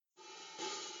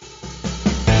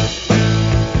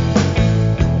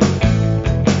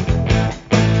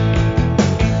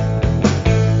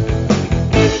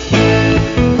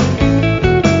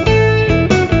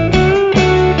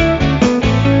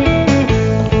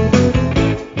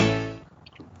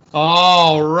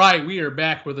All right, we are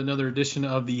back with another edition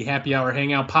of the Happy Hour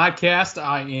Hangout podcast.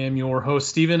 I am your host,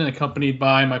 Steven, accompanied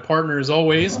by my partner, as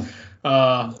always,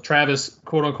 Travis,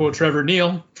 quote-unquote, Trevor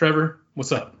Neal. Trevor,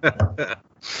 what's up?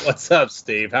 What's up,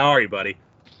 Steve? How are you, buddy?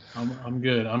 I'm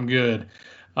good.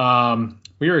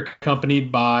 We are accompanied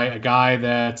by a guy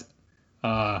that,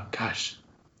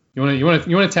 you want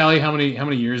to tally how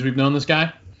many years we've known this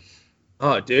guy?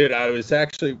 Oh, dude, I was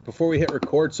actually, before we hit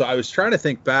record, so I was trying to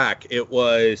think back. It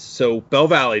was, Bell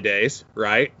Valley days,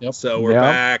 right? Yep. So we're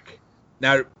back.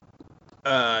 Now,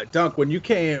 Dunk, when you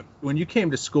came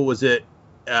to school, was it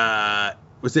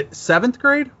 7th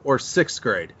grade or 6th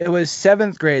grade? It was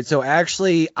 7th grade. So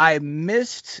actually, I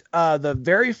missed the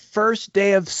very first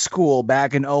day of school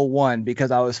back in '01 because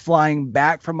I was flying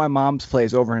back from my mom's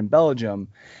place over in Belgium.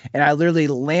 And I literally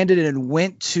landed and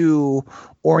went to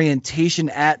orientation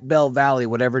at Bell Valley,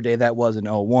 whatever day that was in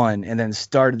 '01, and then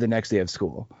started the next day of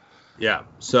school. Yeah.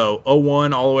 So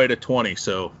 '01 all the way to 20.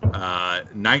 So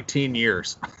 19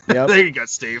 years. Yep. There you go,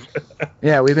 Steve.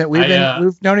 Yeah, we've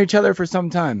known each other for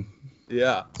some time.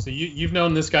 Yeah. So you've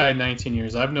known this guy 19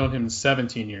 years. I've known him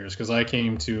 17 years because I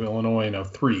came to Illinois in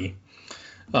 '03.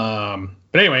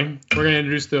 But anyway, we're going to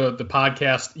introduce the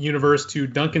podcast universe to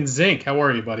Duncan Zinck. How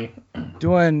are you, buddy?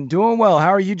 Doing well. How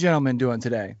are you gentlemen doing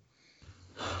today?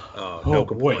 No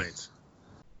complaints.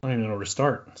 I don't even know where to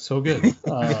start. So good.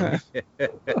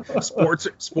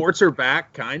 Sports are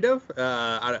back, kind of.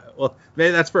 Well,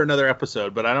 maybe that's for another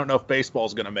episode, but I don't know if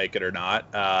baseball's going to make it or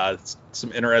not.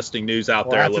 Some interesting news out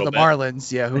there a little bit. After the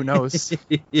Marlins, yeah, who knows?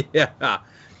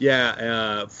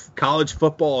 Yeah. College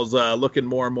football is looking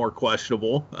more and more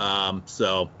questionable. I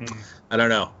don't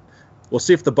know. We'll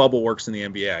see if the bubble works in the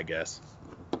NBA, I guess.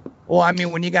 Well, I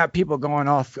mean, when you got people going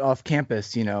off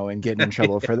campus, and getting in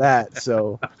trouble for that,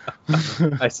 so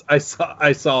I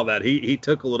saw that he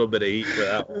took a little bit of heat for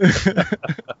that one.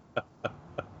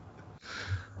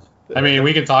 I mean,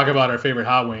 we can talk about our favorite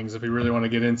hot wings if we really want to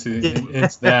get into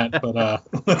that, but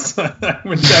let's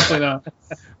definitely not.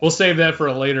 We'll save that for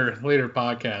a later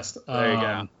podcast. There you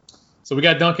go. So we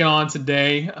got Duncan on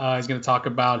today. He's going to talk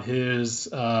about his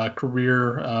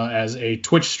career as a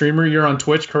Twitch streamer. You're on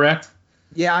Twitch, correct?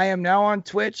 Yeah, I am now on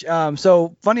Twitch.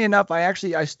 So funny enough, I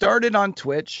started on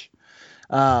Twitch,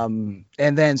 and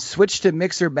then switched to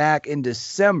Mixer back in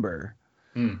December,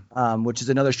 which is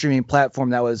another streaming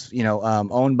platform that was,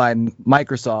 owned by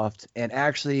Microsoft. And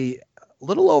actually, a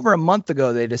little over a month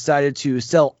ago, they decided to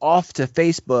sell off to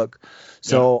Facebook.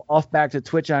 So off back to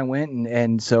Twitch I went,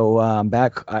 and so I'm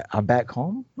back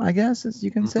home, I guess, as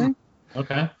you can say.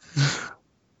 Okay.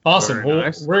 Awesome. Well,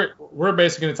 nice. We're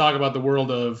basically going to talk about the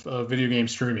world of video game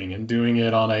streaming and doing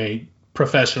it on a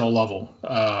professional level.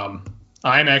 I'm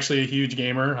actually a huge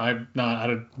gamer. I've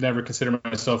never considered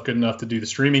myself good enough to do the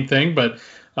streaming thing, but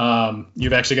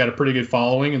you've actually got a pretty good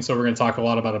following, and so we're going to talk a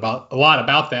lot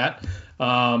about that.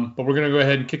 But we're going to go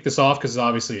ahead and kick this off because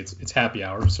obviously it's happy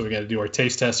hour, so we got to do our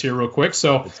taste test here real quick.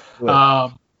 So,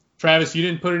 Travis, you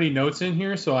didn't put any notes in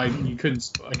here, so I couldn't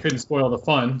spoil the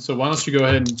fun. So why don't you go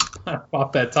ahead and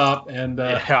pop that top and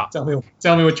tell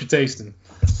me what you're tasting.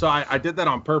 So I did that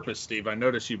on purpose, Steve. I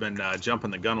noticed you've been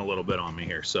jumping the gun a little bit on me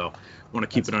here, so I want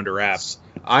to keep it under wraps.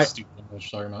 Stupid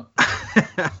what you're talking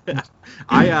about.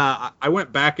 I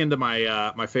went back into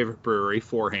my favorite brewery,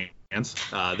 Four Hands.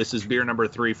 This is beer number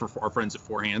 3 for our friends at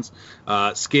Four Hands.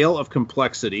 Scale of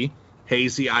Complexity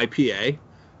Hazy IPA.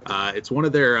 It's one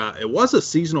of their. It was a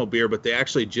seasonal beer, but they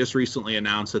actually just recently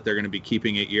announced that they're going to be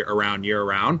keeping it year round.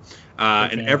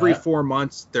 And every 4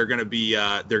 months they're going to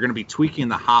be tweaking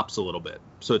the hops a little bit.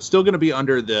 So it's still going to be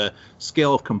under the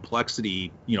Scale of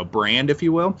Complexity, brand, if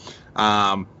you will.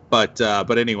 But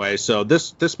anyway, so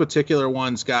this particular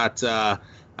one's got a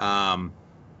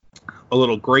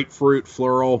little grapefruit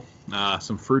floral.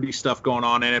 Some fruity stuff going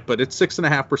on in it, but it's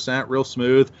 6.5%, real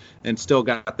smooth, and still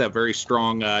got that very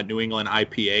strong New England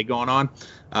IPA going on.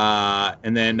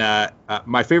 And then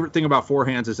my favorite thing about Four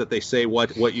Hands is that they say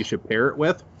what you should pair it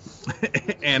with,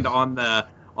 and on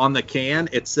the can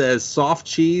it says soft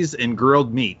cheese and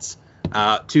grilled meats,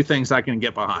 2 things I can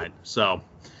get behind. So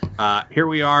here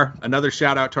we are, another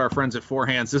shout out to our friends at Four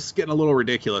Hands. This is getting a little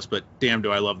ridiculous, but damn,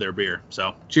 do I love their beer.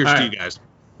 So cheers to you guys.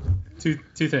 Two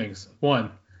things.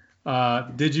 One.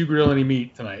 Did you grill any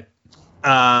meat tonight?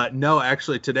 No,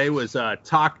 actually, today was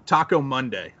Taco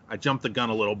Monday. I jumped the gun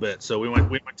a little bit, so we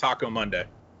went Taco Monday.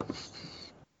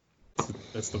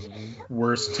 That's the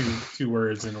worst two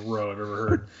words in a row I've ever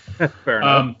heard. Fair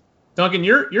enough. Duncan,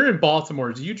 you're in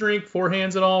Baltimore. Do you drink Four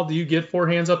Hands at all? Do you get Four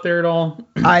Hands up there at all?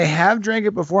 I have drank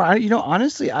it before.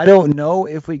 Honestly, I don't know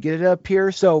if we get it up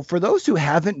here. So for those who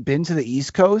haven't been to the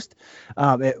East Coast,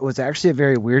 it was actually a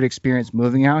very weird experience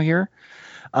moving out here,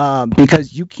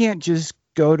 because you can't just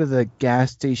go to the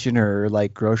gas station or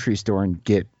like grocery store and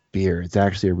get beer. It's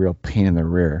actually a real pain in the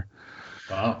rear.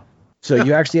 Wow. So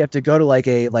you actually have to go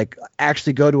to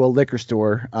actually go to a liquor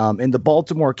store. In the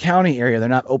Baltimore County area, they're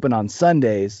not open on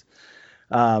Sundays.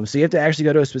 So you have to actually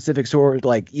go to a specific store to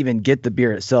like even get the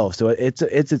beer itself. So it's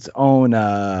its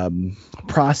own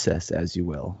process, as you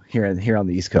will, here on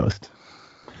the East Coast.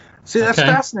 See, that's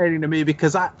fascinating to me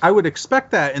because I would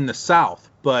expect that in the South,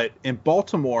 but in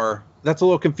Baltimore, that's a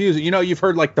little confusing. You've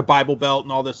heard like the Bible Belt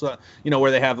and all this,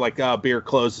 where they have like beer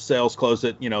sales closed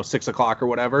at 6 o'clock or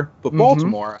whatever. But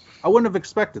Baltimore, I wouldn't have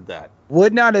expected that.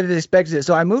 Would not have expected it.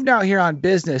 So I moved out here on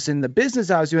business, and the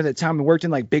business I was doing at the time, I worked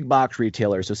in like big box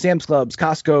retailers, so Sam's Clubs,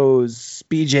 Costco's,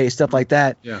 BJ, stuff like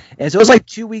that. Yeah. And so it was like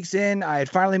 2 weeks in, I had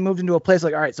finally moved into a place.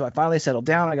 Like, all right, so I finally settled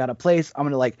down. I got a place. I'm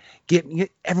gonna like get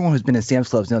everyone who's been in Sam's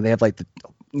Clubs. They have like the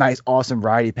nice, awesome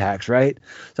variety packs, right?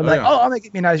 So I'm I'm gonna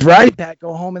get me a nice variety pack,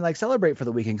 go home and like celebrate for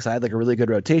the weekend because I had like a really good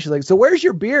rotation. Like, so where's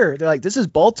your beer? They're like, this is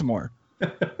Baltimore.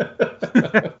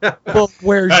 Well,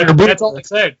 where's your beer? That's all I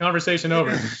said. Conversation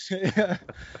over. Yeah.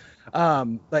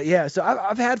 But yeah, so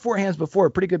I've had Four Hands before.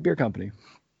 Pretty good beer company.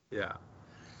 Yeah,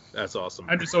 that's awesome.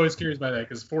 I'm just always curious by that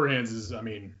because Four Hands is,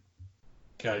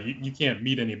 God, you can't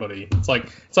meet anybody. It's like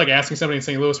asking somebody in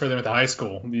St. Louis where they went to high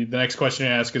school. The next question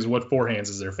you ask is what Four Hands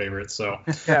is their favorite. So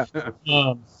yeah.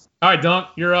 All right, Dunk,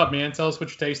 you're up, man. Tell us what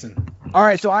you're tasting. All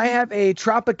right, so I have a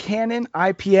Tropicana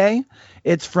IPA.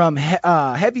 It's from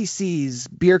Heavy Seas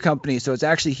Beer Company, so it's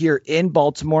actually here in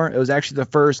Baltimore. It was actually the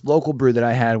first local brew that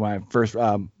I had when I first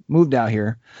moved out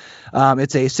here.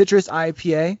 It's a citrus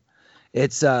IPA.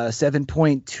 It's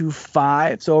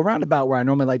 7.25, so around about where I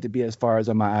normally like to be as far as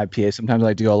on my IPA. Sometimes I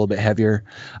like to go a little bit heavier.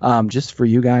 Just for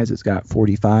you guys, it's got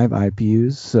 45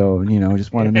 IPUs, so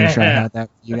just want to make sure I had that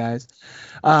for you guys.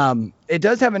 It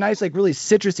does have a nice, like, really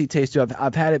citrusy taste to it.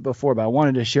 I've had it before, but I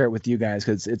wanted to share it with you guys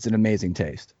because it's an amazing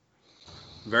taste.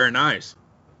 Very nice.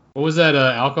 What was that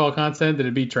alcohol content? Did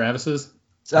it beat Travis's?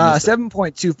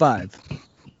 7.25.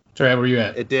 Trav, where you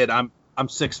at? It did. I'm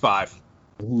 6'5".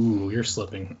 Ooh, you're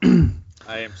slipping.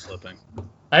 I am slipping.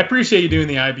 I appreciate you doing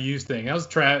the IBUs thing. That was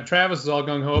Travis was all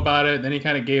gung ho about it. Then he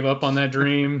kind of gave up on that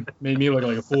dream, made me look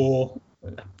like a fool.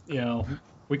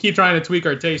 We keep trying to tweak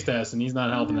our taste test, and he's not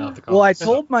helping out the cause. Well, I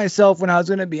told myself when I was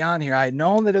going to be on here, I had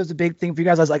known that it was a big thing for you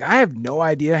guys. I was like, I have no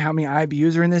idea how many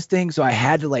IBUs are in this thing, so I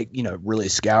had to really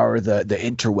scour the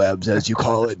interwebs, as you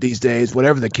call it these days,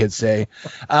 whatever the kids say,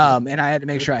 and I had to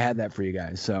make sure I had that for you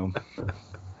guys. So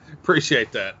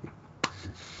appreciate that.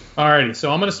 Alrighty, so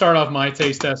I'm going to start off my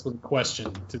taste test with a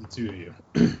question to the two of you.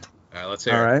 All right, let's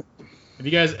hear it. All right. Have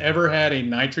you guys ever had a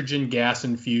nitrogen gas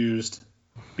infused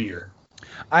beer?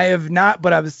 I have not,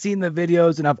 but I've seen the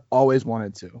videos and I've always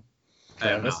wanted to. I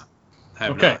have not.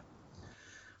 Okay.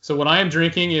 So what I am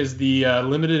drinking is the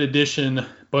limited edition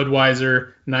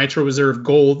Budweiser Nitro Reserve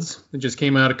Golds. It just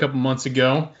came out a couple months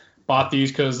ago. Bought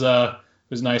these because it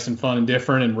was nice and fun and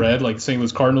different and red, like the St.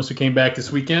 Louis Cardinals who came back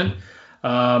this weekend.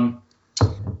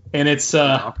 And it's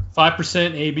 5%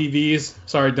 ABVs.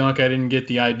 Sorry, Dunk, I didn't get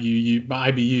the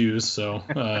IBUs, so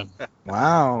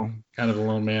wow, kind of a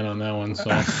lone man on that one. So,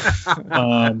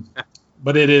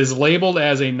 but it is labeled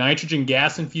as a nitrogen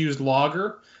gas infused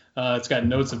lager. It's got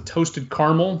notes of toasted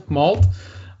caramel malt.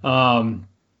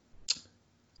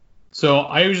 So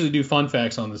I usually do fun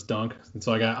facts on this, Dunk, and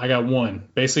so I got one.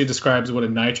 Basically, it describes what a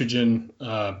nitrogen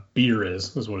beer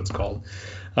is what it's called.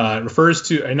 It refers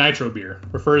to a nitro beer.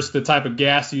 Refers to the type of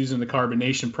gas used in the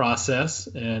carbonation process,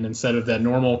 and instead of that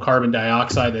normal carbon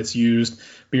dioxide that's used,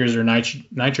 beers are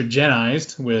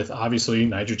nitrogenized with obviously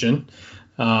nitrogen,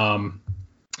 and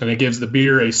it gives the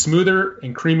beer a smoother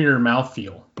and creamier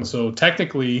mouthfeel. And so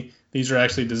technically, these are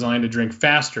actually designed to drink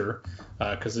faster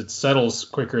because it settles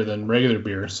quicker than regular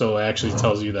beer. So it actually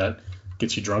tells you that it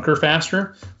gets you drunker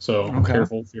faster. So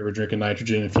careful if you're ever drinking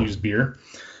nitrogen infused beer.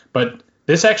 But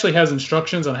this actually has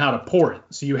instructions on how to pour it.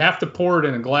 So you have to pour it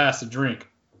in a glass to drink.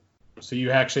 So you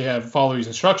actually follow these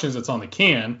instructions that's on the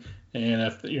can. And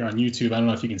if you're on YouTube, I don't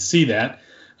know if you can see that.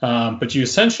 But you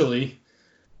essentially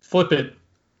flip it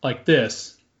like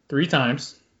this 3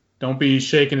 times. Don't be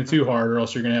shaking it too hard or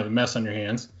else you're going to have a mess on your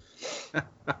hands.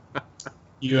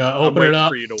 You open it up.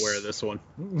 For you to wear this one.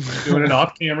 Doing it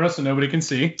off camera so nobody can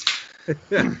see.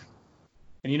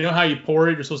 And you know how you pour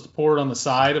it? You're supposed to pour it on the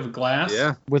side of a glass.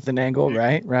 Yeah. With an angle,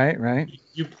 right.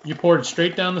 You pour it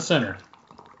straight down the center.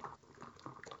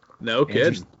 No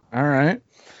kidding. All right.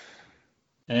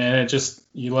 and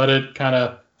you let it kind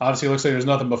of, obviously it looks like there's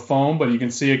nothing but foam, but you can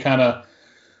see it kind of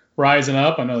rising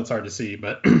up. I know it's hard to see,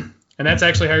 but and that's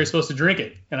actually how you're supposed to drink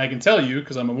it. And I can tell you,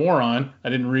 because I'm a moron, I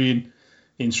didn't read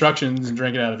the instructions and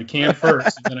drank it out of a can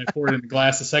first, and then I poured it in the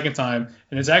glass the second time,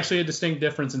 and it's actually a distinct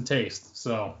difference in taste.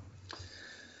 So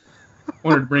I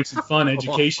wanted to bring some fun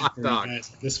education for you guys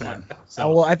with this one.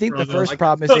 So, well, I think the first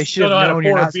problem is they should have known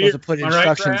you're not supposed to put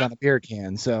instructions on a beer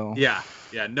can. So yeah,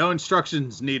 no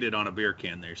instructions needed on a beer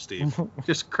can there, Steve.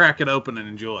 Just crack it open and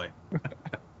enjoy.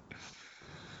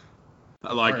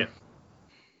 I like it.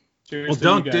 Cheers.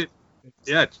 Well,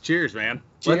 cheers, man.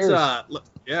 Cheers.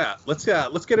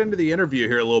 Let's get into the interview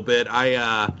here a little bit.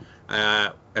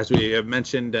 As we have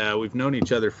mentioned, we've known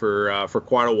each other for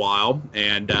quite a while,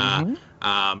 and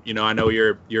I know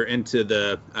you're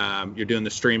into you're doing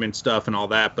the streaming stuff and all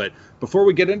that. But before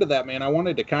we get into that, man, I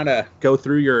wanted to kind of go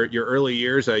through your early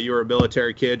years. You were a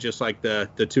military kid, just like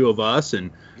the two of us,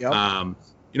 and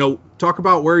talk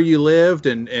about where you lived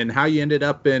and how you ended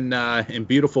up in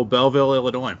beautiful Belleville,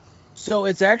 Illinois. So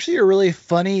it's actually a really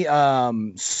funny,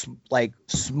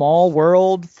 small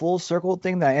world, full circle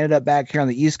thing that I ended up back here on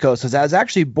the East Coast. Because I was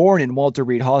actually born in Walter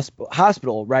Reed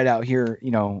Hospital right out here,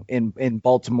 in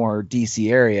Baltimore,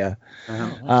 D.C. area.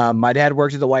 Uh-huh. My dad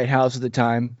worked at the White House at the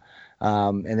time.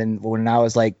 And then when I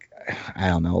was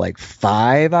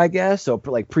 5, I guess, so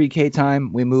pre-K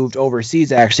time, we moved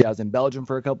overseas. Actually, I was in Belgium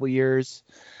for a couple years.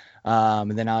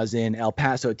 And then I was in El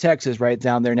Paso, Texas, right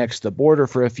down there next to the border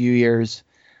for a few years.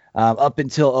 Up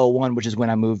until 2001, which is when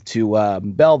I moved to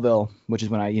Belleville, which is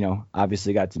when I,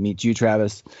 obviously got to meet you,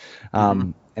 Travis.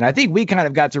 And I think we kind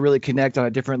of got to really connect on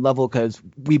a different level because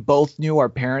we both knew our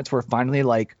parents were finally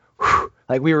like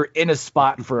we were in a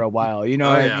spot for a while, what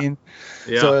I mean?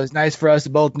 Yeah. So it was nice for us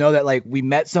to both know that we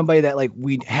met somebody that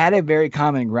we had a very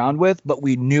common ground with, but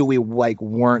we knew we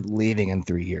weren't leaving in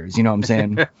 3 years. You know what I'm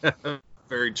saying?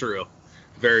 Very true.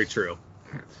 Very true.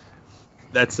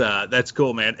 That's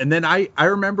cool, man. And then I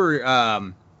remember,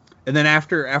 and then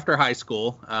after high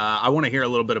school, I want to hear a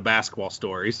little bit of basketball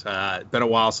stories. It's been a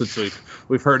while since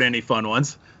we've heard any fun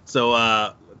ones. So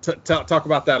talk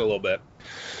about that a little bit.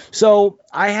 So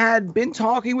I had been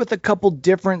talking with a couple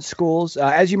different schools.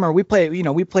 As you remember, we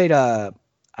played. I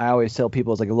always tell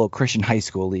people it's like a little Christian high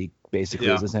school league. Basically,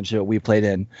 is essentially what we played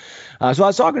in. So I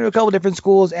was talking to a couple different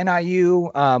schools,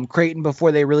 NIU, Creighton,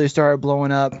 before they really started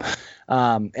blowing up.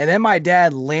 And then my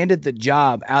dad landed the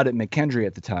job out at McKendree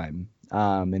at the time,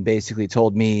 and basically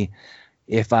told me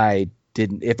if I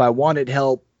wanted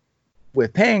help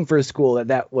with paying for a school,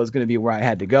 that was going to be where I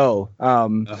had to go.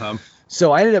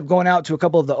 So I ended up going out to a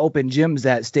couple of the open gyms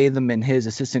that Statham and his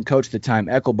assistant coach at the time,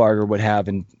 Eckelbarger, would have.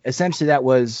 And essentially that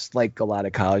was like a lot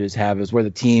of colleges have, is where the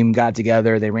team got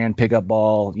together, they ran pickup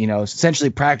ball, essentially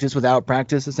practice without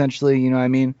practice, essentially, you know what I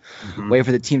mean? Wait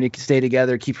for the team to stay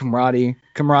together, keep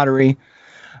camaraderie.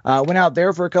 Went out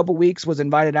there for a couple weeks, was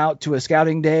invited out to a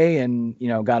scouting day, and,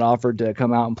 got offered to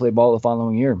come out and play ball the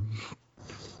following year.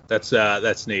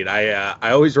 That's neat. I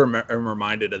always am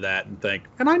reminded of that and think,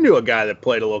 and I knew a guy that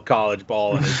played a little college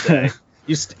ball in his day.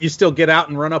 You still get out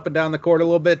and run up and down the court a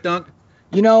little bit, Dunk?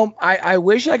 I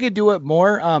wish I could do it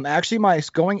more. Actually,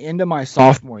 going into my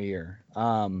sophomore year,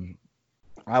 I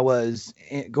was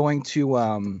going to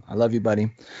I love you,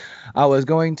 buddy. I was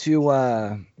going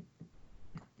to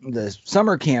the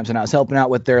summer camps, and I was helping out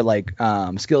with their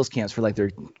skills camps for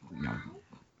their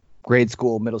grade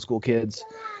school, middle school kids.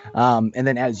 And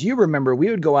then, as you remember, we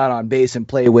would go out on base and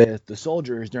play with the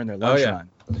soldiers during their lunch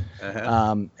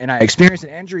run. And I experienced an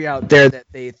injury out there that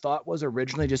they thought was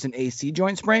originally just an AC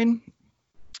joint sprain.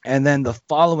 And then the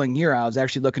following year, I was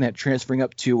actually looking at transferring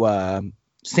up to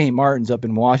St. Martin's up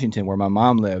in Washington, where my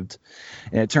mom lived.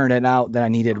 And it turned out that I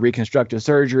needed reconstructive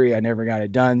surgery. I never got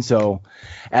it done. So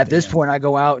at this point, I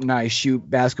go out and I shoot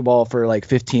basketball for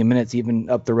 15 minutes, even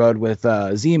up the road with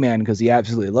Z-Man, because he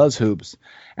absolutely loves hoops.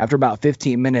 After about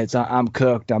 15 minutes, I'm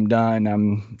cooked. I'm done.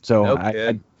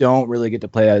 I don't really get to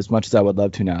play as much as I would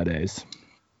love to nowadays.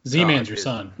 Z-Man's your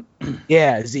son.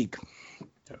 Yeah, Zeke.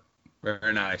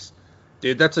 Very nice.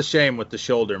 Dude, that's a shame with the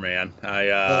shoulder, man.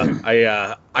 I'm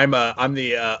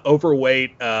the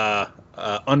overweight,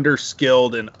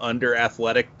 underskilled, and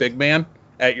underathletic big man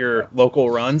at your local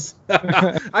runs.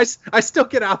 I still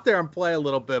get out there and play a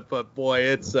little bit, but boy,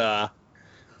 it's not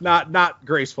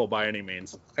graceful by any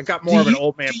means. I got more of an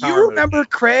old man power. Do you remember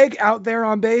Craig out there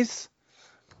on base?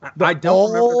 I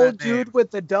don't remember that dude name.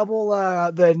 with the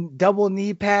double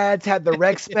knee pads, had the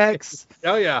rec specs.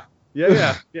 Oh yeah.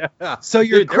 Yeah. So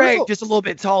you're Craig, just a little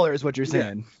bit taller is what you're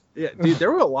saying. Yeah, dude,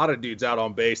 there were a lot of dudes out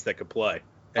on base that could play.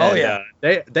 And,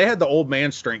 they had the old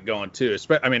man strength going too.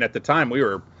 At the time we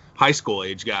were high school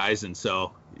age guys, and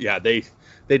so Yeah, they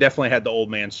definitely had the old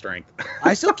man strength.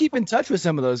 I still keep in touch with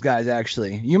some of those guys,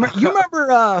 actually. You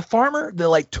remember Farmer, the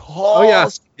like tall? Oh yeah,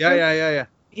 yeah.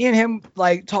 He and him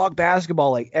like talk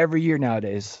basketball like every year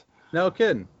nowadays. No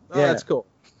kidding. Oh, Yeah. That's cool.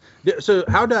 So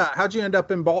how'd you end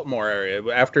up in Baltimore area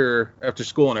after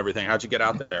school and everything? How'd you get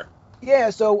out there?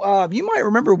 Yeah, so you might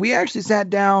remember we actually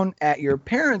sat down at your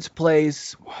parents'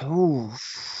 place.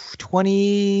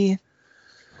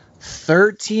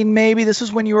 2013 maybe. This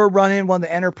was when you were running one of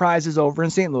the enterprises over in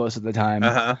St. Louis at the time.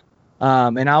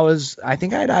 And I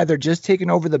think I'd either just taken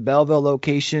over the Belleville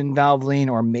location, Valvoline,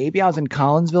 or maybe I was in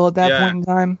Collinsville at that point in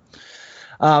time.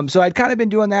 So I'd kind of been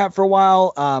doing that for a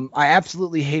while. I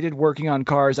absolutely hated working on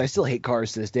cars. I still hate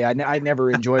cars to this day. I never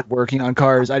enjoyed working on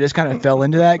cars. I just kind of fell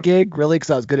into that gig, really,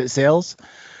 because I was good at sales.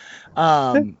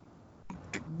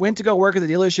 Went to go work at the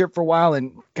dealership for a while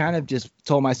and kind of just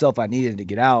told myself I needed to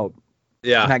get out.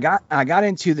 Yeah. And I got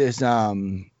into this.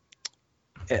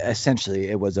 Essentially,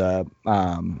 it was a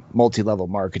multi-level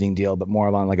marketing deal, but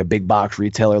more on like a big box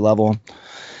retailer level.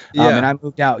 And I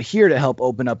moved out here to help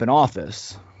open up an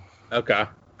office. Okay,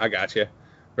 I got you.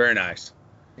 Very nice.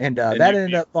 And that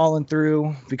ended up falling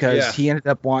through because he ended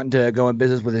up wanting to go in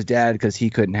business with his dad because he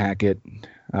couldn't hack it.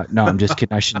 No, I'm just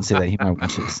kidding. I shouldn't say that. He might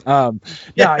watch this.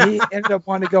 He ended up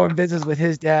wanting to go in business with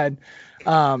his dad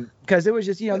because it was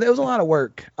just, there was a lot of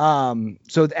work.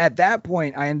 So at that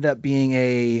point, I ended up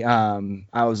being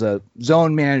I was a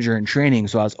zone manager in training.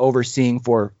 So I was overseeing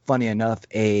for, funny enough,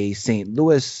 a St.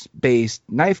 Louis-based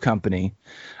knife company.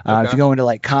 If you go into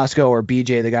like Costco or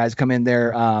BJ, the guys come in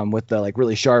there with the like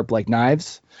really sharp like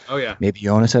knives. Oh yeah. Maybe you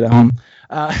own a set at home.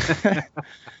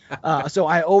 So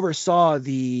I oversaw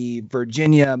the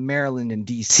Virginia, Maryland, and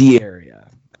DC area.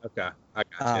 Okay, I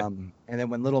got you. And then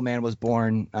when little man was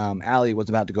born, Allie was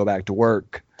about to go back to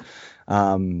work.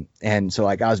 And so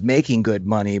like I was making good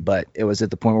money, but it was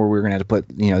at the point where we were going to have to put,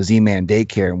 Z-Man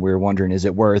daycare. And we were wondering, is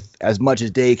it worth as much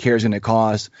as daycare is going to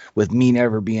cost with me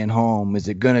never being home? Is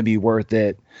it going to be worth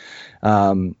it?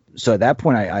 So at that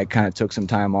point, I kind of took some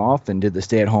time off and did the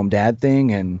stay-at-home dad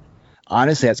thing. And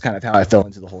honestly, that's kind of how I fell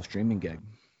into the whole streaming gig.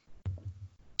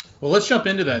 Well, let's jump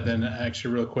into that then,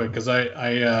 actually, real quick, because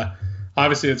I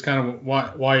obviously it's kind of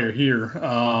why you're here.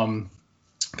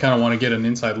 Kind of want to get an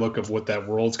inside look of what that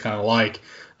world's kind of like.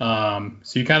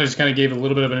 So you kind of gave a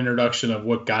little bit of an introduction of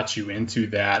what got you into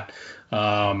that.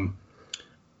 Kind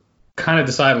of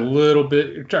decide a little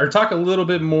bit, or talk a little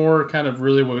bit more, kind of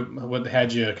really what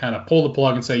had you kind of pull the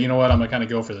plug and say, you know what, I'm gonna kind of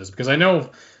go for this, because I know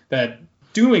that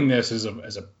doing this is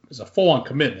a full-on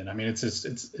commitment. I mean, it's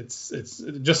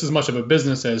just as much of a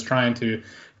business as trying to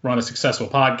run a successful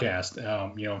podcast.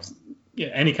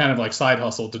 Any kind of like side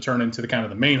hustle to turn into the kind of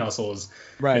the main hustle is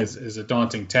a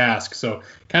daunting task. So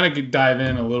kind of dive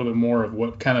in a little bit more of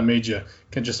what kind of made you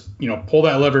can just, pull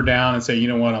that lever down and say, you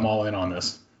know what, I'm all in on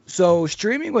this. So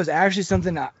streaming was actually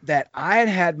something that I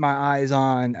had my eyes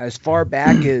on as far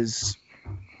back as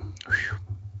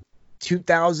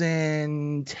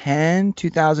 2010,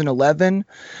 2011.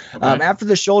 Okay. After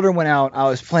the shoulder went out, I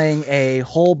was playing a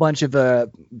whole bunch of a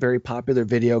very popular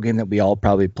video game that we all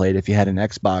probably played if you had an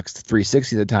Xbox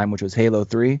 360 at the time, which was Halo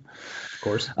 3. Of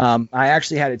course. I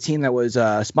actually had a team that was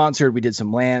sponsored. We did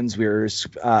some LANs. We were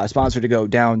sponsored to go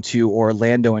down to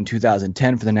Orlando in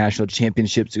 2010 for the national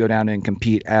championships, to go down and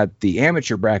compete at the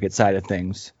amateur bracket side of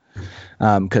things.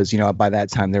 Because, by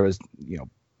that time there was,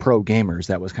 pro gamers.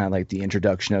 That was kind of like the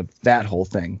introduction of that whole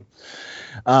thing.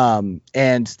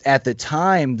 And at the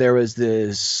time there was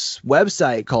this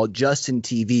website called Justin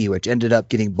TV, which ended up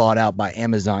getting bought out by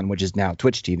Amazon, which is now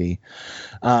Twitch TV.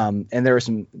 And there were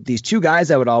these two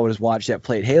guys I would always watch that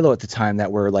played Halo at the time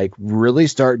that were like really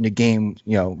starting to gain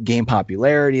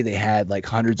popularity. They had like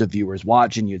hundreds of viewers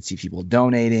watching. You'd see people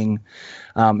donating.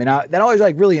 That always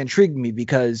like really intrigued me,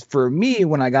 because for me,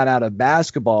 when I got out of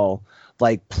basketball,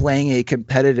 like playing a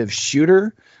competitive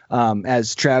shooter,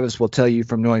 as Travis will tell you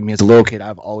from knowing me as a little kid,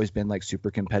 I've always been like super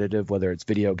competitive, whether it's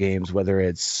video games, whether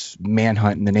it's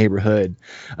manhunt in the neighborhood.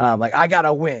 Like I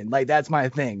gotta win, like that's my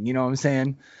thing. You know what I'm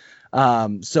saying?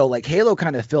 So like Halo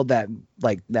kind of filled that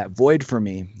void for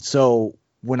me. So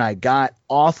when I got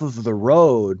off of the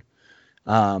road,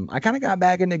 I kind of got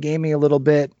back into gaming a little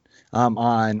bit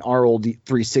on our old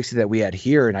 360 that we had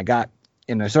here, and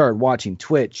I started watching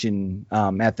Twitch, and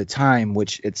at the time,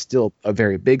 which it's still a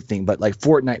very big thing, but like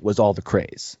Fortnite was all the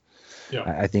craze. Yeah.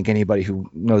 I think anybody who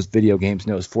knows video games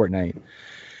knows Fortnite.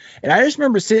 And I just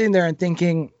remember sitting there and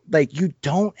thinking, like, you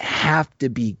don't have to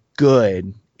be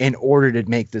good in order to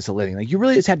make this a living. Like, you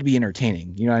really just have to be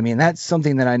entertaining. You know what I mean? That's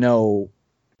something that I know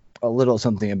a little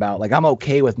something about, like, I'm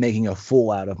okay with making a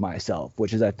fool out of myself,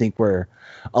 which is, I think, where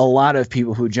a lot of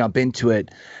people who jump into it,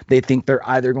 they think that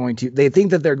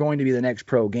they're going to be the next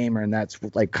pro gamer, and that's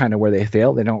like kind of where they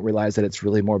fail. They don't realize that it's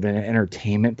really more of an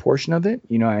entertainment portion of it.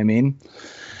 You know what I mean?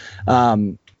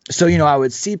 So, I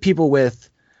would see people with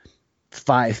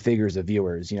 5 figures of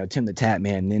viewers, Tim the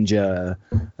Tatman, Ninja,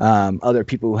 other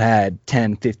people who had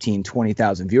 10, 15,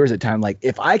 20,000 viewers at a time. Like,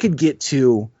 if I could get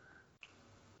to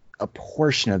a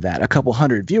portion of that, a couple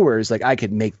hundred viewers, like, I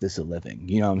could make this a living.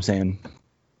 You know what I'm saying?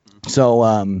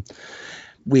 So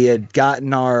we had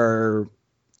gotten our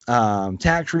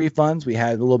tax refunds. We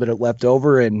had a little bit of left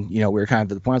over, and, we were kind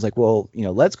of at the point, I was like, well,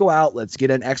 let's go out. Let's get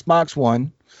an Xbox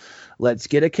One. Let's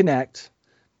get a Kinect,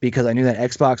 because I knew that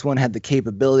Xbox One had the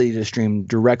capability to stream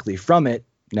directly from it.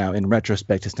 Now, in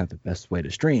retrospect, it's not the best way to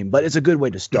stream, but it's a good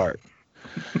way to start.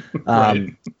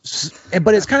 Right.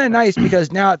 But it's kind of nice,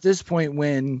 because now at this point,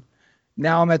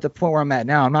 now I'm at the point where I'm at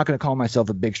now, I'm not going to call myself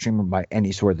a big streamer by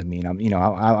any sort of mean.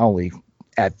 I only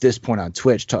at this point on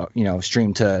Twitch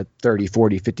stream to 30,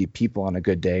 40, 50 people on a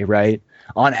good day, right?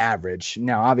 On average.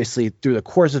 Now, obviously, through the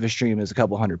course of a stream is a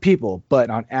couple hundred people, but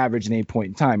on average, at any point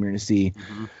in time, you're going to see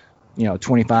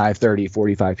 25, 30,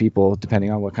 45 people,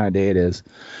 depending on what kind of day it is.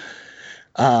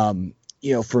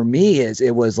 For me,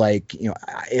 it was like,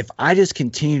 if I just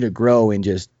continue to grow and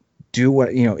just do what,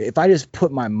 if I just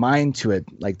put my mind to it,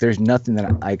 like, there's nothing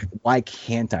that why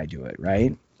can't I do it?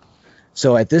 Right.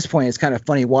 So at this point, it's kind of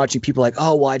funny watching people like,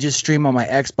 oh, well, I just stream on my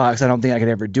Xbox. I don't think I could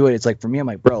ever do it. It's like, for me, I'm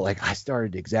like, bro, like, I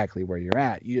started exactly where you're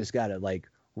at. You just got to, like,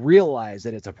 realize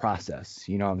that it's a process.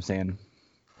 You know what I'm saying?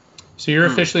 So you're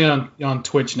officially on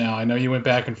Twitch now. I know you went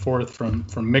back and forth from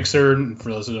Mixer. And for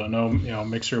those who don't know,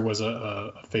 Mixer was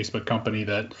a Facebook company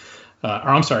that,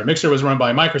 Mixer was run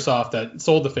by Microsoft that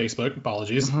sold to Facebook.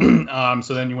 Apologies.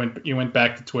 So then you went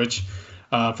back to Twitch.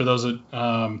 For those that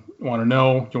want to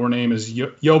know, your name is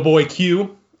Yo Boy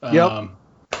Q. Yep.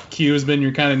 Q has been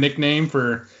your kind of nickname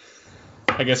for,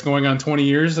 I guess, going on 20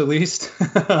 years at least.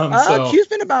 Q's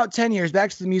been about 10 years,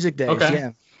 back to the music days. Okay.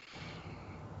 Yeah.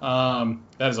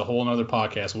 That is a whole nother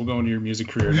podcast. We'll go into your music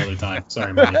career another time.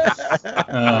 Sorry, man.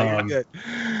 Good.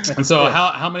 And so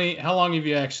how long have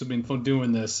you actually been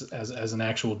doing this as an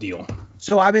actual deal?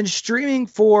 So I've been streaming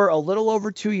for a little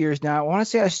over 2 years now. I want to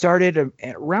say I started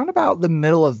around about the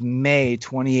middle of May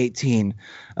 2018.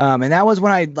 And that was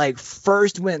when I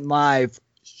first went live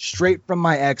straight from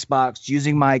my Xbox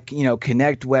using my,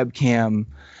 Kinect webcam.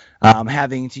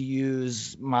 Having to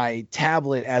use my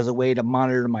tablet as a way to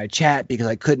monitor my chat because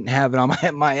I couldn't have it on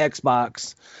my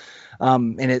Xbox.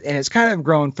 And it's kind of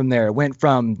grown from there. It went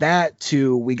from that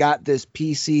to, we got this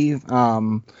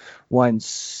PC.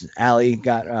 Once Allie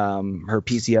got her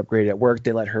PC upgraded at work,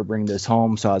 they let her bring this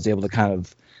home. So I was able to kind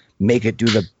of make it do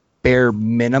the bare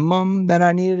minimum that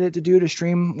I needed it to do to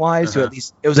stream wise. So at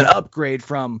least it was an upgrade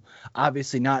from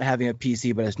obviously not having a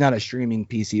PC, but it's not a streaming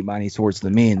PC by any sorts of the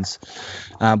means.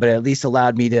 But it at least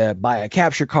allowed me to buy a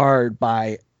capture card,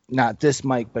 buy not this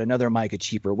mic, but another mic, a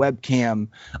cheaper webcam,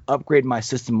 upgrade my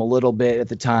system a little bit at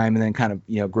the time, and then kind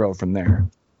of, grow from there.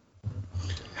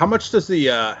 How much does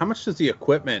the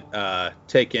equipment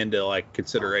take into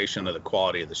consideration of the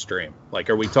quality of the stream? Like,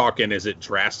 are we talking, is it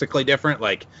drastically different?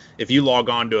 Like, if you log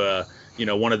on to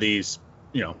one of these,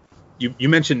 you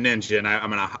mentioned Ninja, and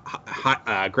I'm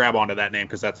gonna grab onto that name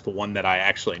because that's the one that I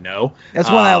actually know. That's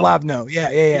one I love. No,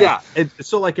 yeah.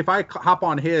 So if I hop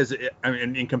on his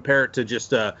and compare it to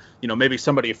just maybe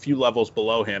somebody a few levels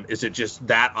below him, is it just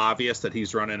that obvious that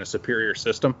he's running a superior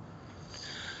system?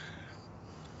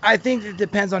 I think it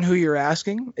depends on who you're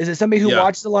asking. Is it somebody who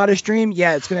watches a lot of stream?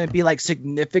 Yeah, it's going to be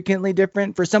significantly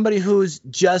different. For somebody who's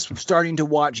just starting to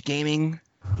watch gaming,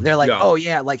 they're like, oh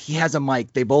yeah, he has a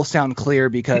mic. They both sound clear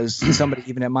because somebody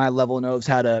even at my level knows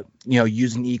how to,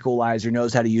 use an equalizer,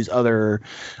 knows how to use other,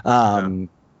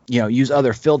 use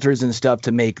other filters and stuff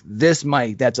to make this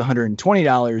mic that's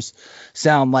 $120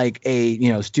 sound like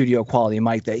a, studio quality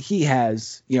mic that he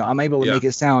has. I'm able to make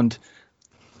it sound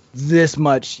this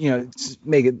much,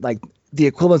 make it like the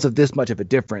equivalence of this much of a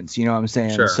difference, you know what I'm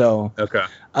saying? Sure. So, okay.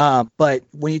 But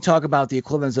when you talk about the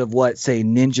equivalence of what, say,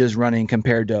 Ninja's running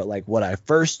compared to what I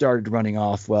first started running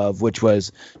off of, which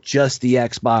was just the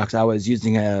Xbox, I was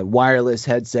using a wireless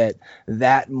headset.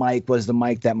 That mic was the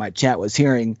mic that my chat was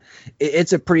hearing.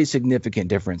 It's a pretty significant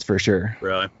difference for sure.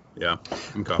 Really? Yeah.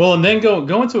 Okay. Well, and then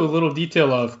go into a little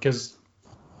detail of, because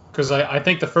I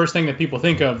think the first thing that people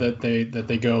think of that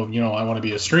they go, I want to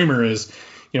be a streamer is,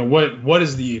 what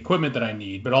is the equipment that I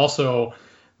need? But also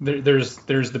there's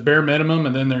the bare minimum,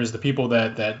 and then there's the people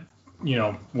that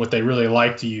what they really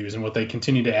like to use and what they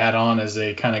continue to add on as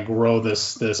they kind of grow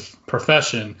this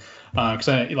profession. Because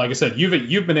like I said, you've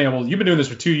been doing this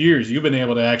for 2 years. You've been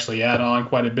able to actually add on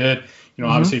quite a bit.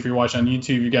 Obviously, if you're watching on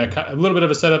YouTube, you've got a little bit of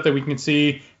a setup that we can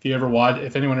see.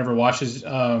 If anyone ever watches,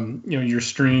 your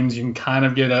streams, you can kind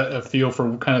of get a feel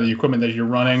for kind of the equipment that you're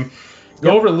running.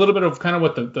 Go over a little bit of kind of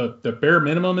what the bare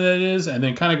minimum that it is, and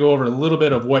then kind of go over a little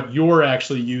bit of what you're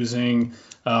actually using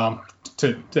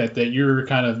that you're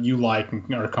kind of you like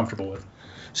and are comfortable with.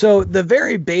 So the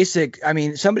very basic, I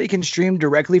mean, somebody can stream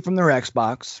directly from their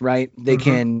Xbox, right? They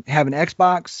can have an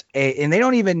Xbox, and they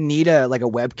don't even need a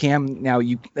webcam. Now,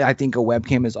 I think a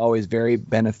webcam is always very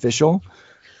beneficial,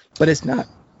 but it's not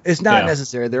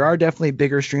necessary. There are definitely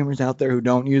bigger streamers out there who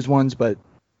don't use ones, but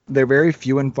they're very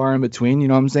few and far in between. You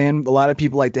know what I'm saying? A lot of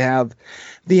people like to have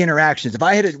the interactions. If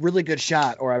I hit a really good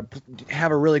shot or I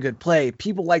have a really good play,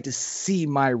 people like to see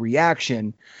my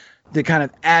reaction to kind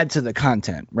of add to the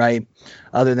content, right?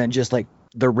 Other than just like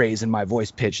the raise in my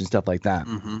voice pitch and stuff like that.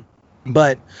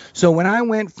 But so when I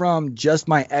went from just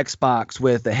my Xbox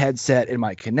with a headset and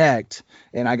my Kinect,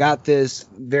 and I got this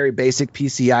very basic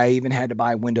PC, I even had to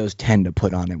buy Windows 10 to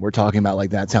put on it. We're talking about like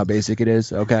that's how basic it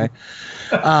is, okay?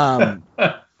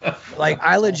 Like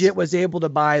I legit was able to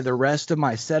buy the rest of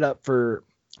my setup for,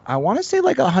 I want to say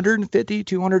like $150,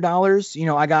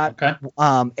 $200. I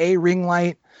got a ring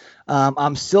light.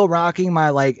 I'm still rocking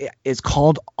my it's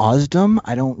called Osdom.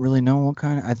 I don't really know what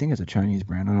kind. I think it's a Chinese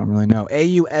brand. I don't really know.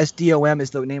 AUSDOM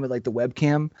is the name of the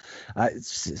webcam. It's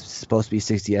supposed to be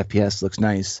 60 FPS. Looks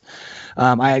nice.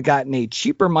 I had gotten a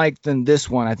cheaper mic than this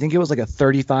one. I think it was like a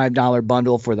 $35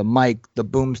 bundle for the mic, the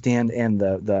boom stand, and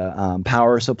the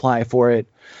power supply for it.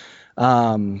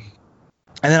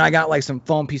 And then I got like some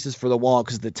foam pieces for the wall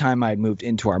because at the time I had moved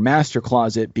into our master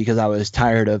closet because I was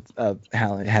tired of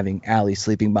having Allie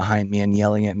sleeping behind me and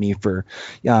yelling at me for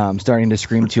starting to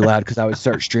scream too loud because I would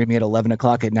start streaming at 11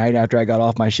 o'clock at night after I got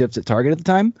off my shifts at Target at the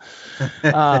time.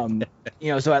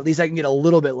 So at least I can get a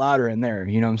little bit louder in there.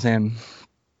 You know what I'm saying?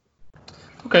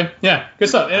 Okay, yeah, good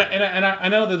stuff. And I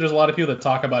know that there's a lot of people that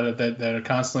talk about it that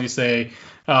constantly say,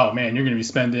 oh man, you're going to be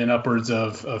spending upwards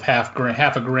of half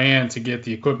a grand to get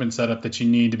the equipment set up that you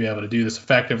need to be able to do this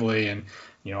effectively. And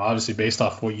obviously based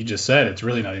off what you just said, it's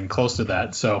really not even close to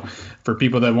that. So for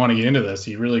people that want to get into this,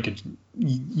 you really could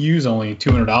use only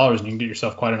 $200 and you can get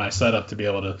yourself quite a nice setup to be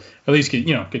able to at least get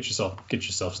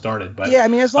yourself started. But yeah, I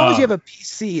mean, as long as you have a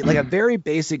PC, like a very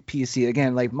basic PC,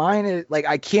 again, like mine is like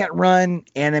I can't run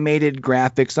animated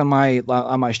graphics on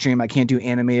my stream. I can't do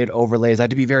animated overlays. I have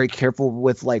to be very careful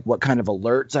with like what kind of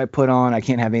alerts I put on. I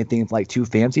can't have anything like too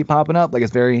fancy popping up. Like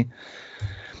it's very,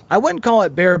 I wouldn't call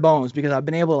it bare bones because I've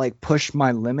been able to like push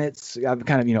my limits. I've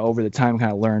kind of, over the time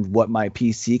kind of learned what my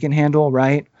PC can handle,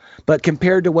 right? But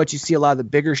compared to what you see a lot of the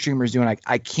bigger streamers doing,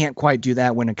 I can't quite do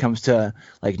that when it comes to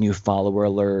like new follower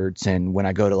alerts and when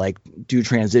I go to like do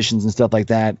transitions and stuff like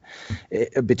that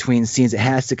between scenes. It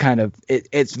has to kind of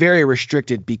it's very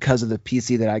restricted because of the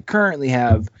PC that I currently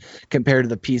have compared to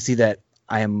the PC that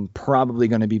I am probably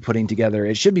going to be putting together.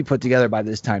 It should be put together by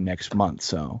this time next month.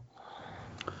 So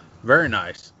very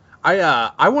nice.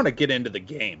 I want to get into the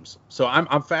games. So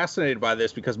I'm fascinated by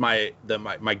this because my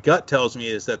gut tells me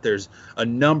is that there's a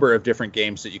number of different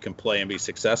games that you can play and be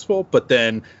successful, but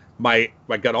then my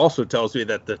gut also tells me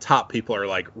that the top people are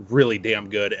like really damn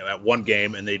good at one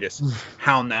game and they just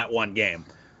hound that one game.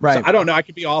 Right. So I don't know. I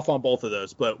could be off on both of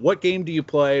those, but what game do you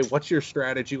play? What's your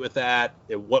strategy with that?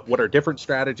 What are different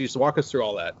strategies? So walk us through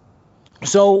all that.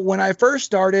 So when I first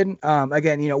started, when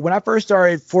I first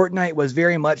started, Fortnite was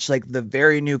very much like the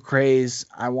very new craze.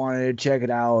 I wanted to check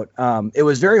it out. It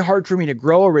was very hard for me to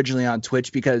grow originally on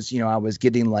Twitch because, I was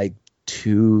getting like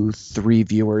 2-3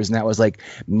 viewers, and that was like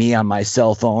me on my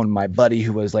cell phone, my buddy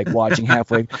who was like watching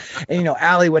halfway, and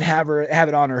Allie would have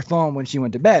it on her phone when she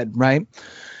went to bed, right?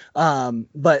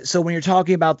 But so when you're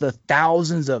talking about the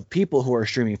thousands of people who are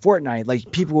streaming Fortnite, like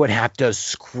people would have to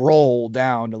scroll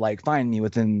down to like find me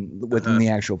within the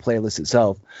actual playlist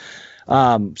itself.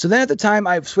 So then at the time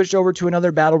I switched over to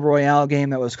another battle royale game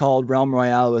that was called Realm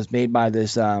Royale. It was made by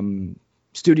this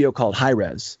studio called High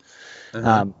Res.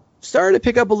 Started to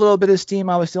pick up a little bit of steam.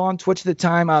 I was still on Twitch at the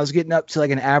time. I was getting up to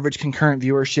like an average concurrent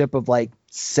viewership of like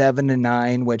 7 to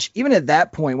 9, which even at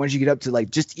that point, once you get up to like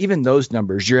just even those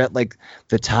numbers, you're at like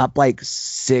the top like 4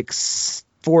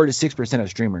 to 6% of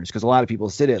streamers, because a lot of people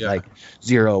sit at like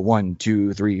 0, 1,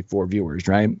 2, 3, 4 viewers,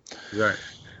 right? Right.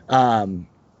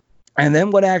 And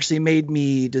then what actually made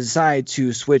me decide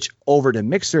to switch over to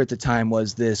Mixer at the time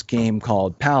was this game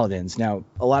called Paladins. Now,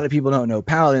 a lot of people don't know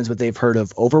Paladins, but they've heard of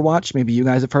Overwatch. Maybe you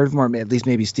guys have heard of him, or at least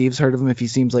maybe Steve's heard of him if he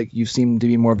seems like you seem to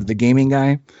be more of the gaming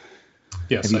guy.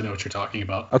 Yes, I know what you're talking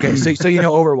about. Okay, so you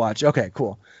know Overwatch. Okay,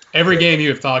 cool. Every game you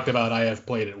have talked about, I have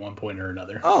played at one point or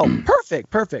another. Oh,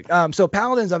 perfect. So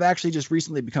Paladins, I've actually just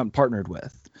recently become partnered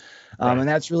with, Right. and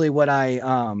that's really what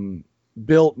I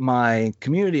built my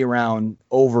community around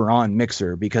over on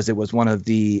Mixer, because it was one of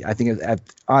the, I think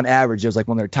on average, it was like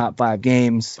one of their top 5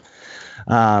 games.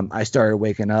 I started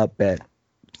waking up at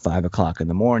 5 o'clock in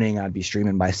the morning. I'd be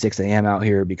streaming by 6 a.m. out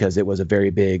here because it was a very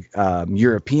big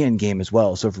European game as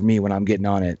well. So for me, when I'm getting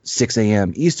on at 6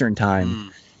 a.m. Eastern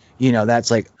time, that's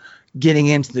like getting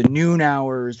into the noon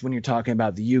hours when you're talking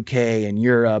about the UK and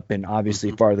Europe, and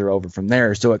obviously farther over from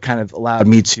there. So it kind of allowed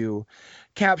me to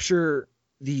capture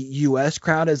the US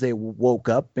crowd as they woke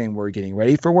up and were getting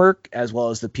ready for work, as well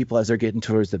as the people as they're getting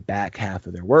towards the back half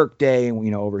of their work day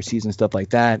and, overseas and stuff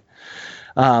like that.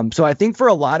 So I think for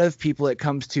a lot of people, it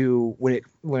comes to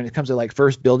when it comes to like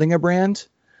first building a brand,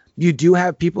 you do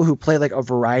have people who play like a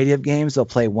variety of games. They'll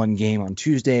play one game on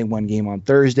Tuesday, one game on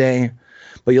Thursday,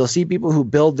 but you'll see people who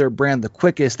build their brand the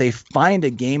quickest. They find a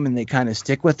game and they kind of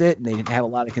stick with it, and they have a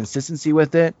lot of consistency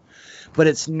with it, but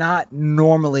it's not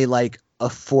normally like a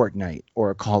Fortnite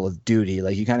or a Call of Duty.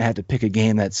 Like you kind of have to pick a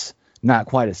game that's not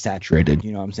quite as saturated.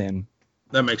 You know what I'm saying?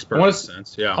 That makes perfect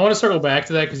sense. Yeah. I want to circle back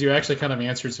to that because you actually kind of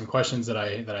answered some questions that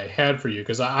I had for you,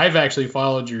 because I've actually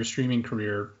followed your streaming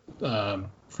career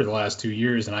for the last 2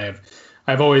 years, and I've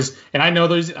always, and I know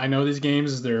these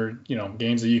games. They're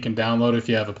games that you can download if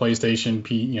you have a PlayStation,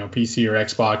 PC or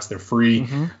Xbox. They're free.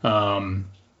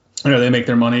 They make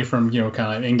their money from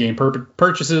kind of in-game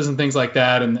purchases and things like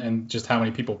that, and just how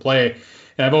many people play.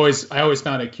 And I always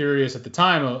found it curious at the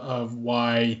time of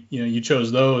why you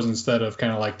chose those instead of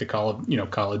kind of like the Call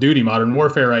of Duty Modern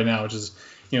Warfare right now, which is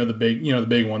the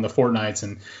big one, the Fortnites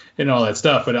and all that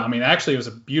stuff. But I mean, actually, it was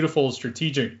a beautiful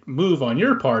strategic move on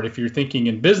your part if you're thinking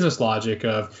in business logic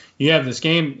of you have this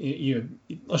game,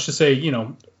 let's just say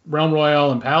Realm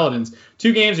Royale and Paladins,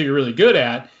 2 games that you're really good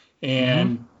at,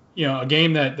 and a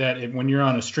game that when you're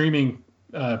on a streaming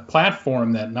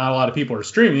platform that not a lot of people are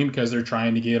streaming because they're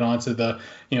trying to get onto the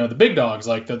the big dogs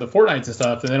like the Fortnites and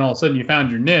stuff, and then all of a sudden you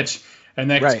found your niche,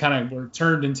 and that's kind of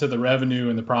turned into the revenue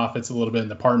and the profits a little bit,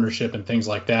 and the partnership and things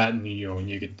like that, and when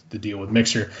you get the deal with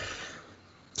Mixer.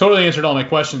 Totally answered all my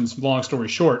questions. Long story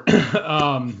short,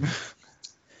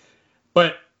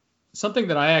 but something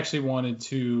that I actually wanted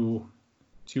to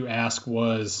ask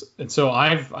was, and so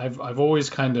I've always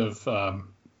kind of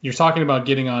you're talking about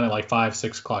getting on at like 5,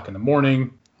 6 o'clock in the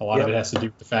morning. A lot of it has to do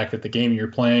with the fact that the game you're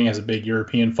playing has a big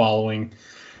European following.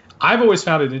 I've always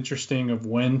found it interesting of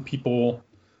when people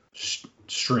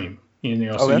stream.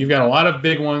 So you've got a lot of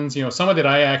big ones. Someone that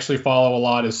I actually follow a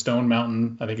lot is Stone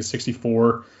Mountain. I think it's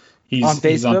 64. He's on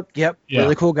Facebook. Yeah.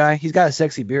 Really cool guy. He's got a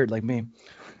sexy beard like me.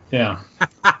 Yeah.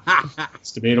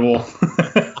 It's debatable.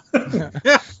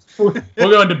 We'll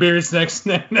go into beards next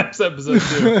episode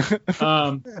too.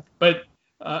 But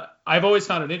I've always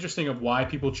found it interesting of why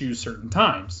people choose certain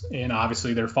times, and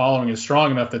obviously their following is strong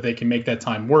enough that they can make that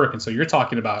time work. And so you're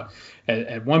talking about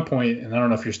at one point, and I don't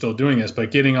know if you're still doing this,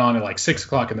 but getting on at like 6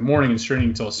 o'clock in the morning and streaming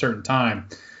until a certain time.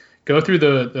 Go through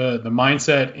the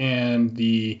mindset and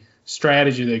the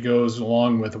strategy that goes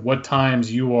along with what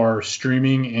times you are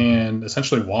streaming and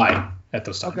essentially why at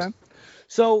those times. Okay.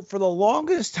 So for the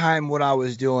longest time, what I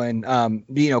was doing,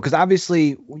 because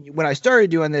obviously when I started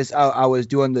doing this, I was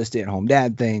doing the stay-at-home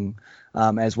dad thing,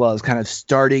 as well as kind of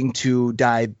starting to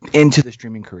dive into the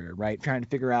streaming career, right? Trying to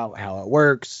figure out how it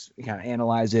works, kind of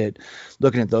analyze it,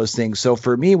 looking at those things. So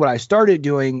for me, what I started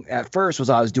doing at first was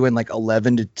I was doing like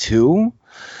 11 to 2,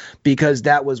 because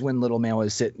that was when little man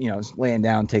was laying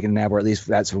down, taking a nap, or at least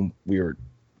that's when we were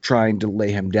trying to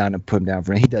lay him down and put him down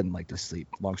for him. He doesn't like to sleep,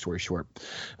 long story short.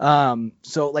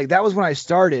 So like that was when I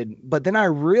started, but then I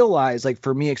realized, like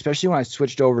for me, especially when I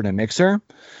switched over to Mixer,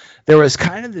 there was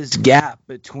kind of this gap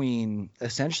between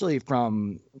essentially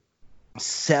from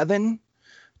 7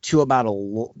 to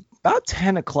about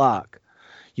 10 o'clock.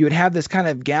 You would have this kind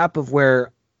of gap of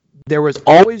where there was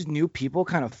always new people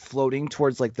kind of floating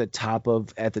towards like the top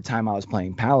of, at the time I was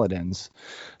playing Paladins,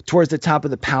 towards the top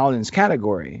of the Paladins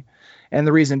category. And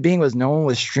the reason being was no one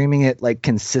was streaming it like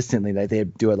consistently. Like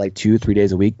they'd do it like 2-3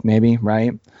 days a week, maybe,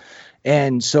 right?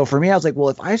 And so for me, I was like, well,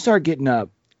 if I start getting up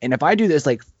and if I do this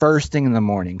like first thing in the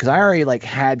morning, because I already like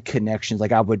had connections,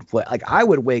 like I would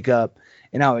wake up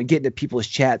and I would get into people's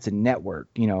chats and network.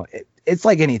 It's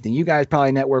like anything. You guys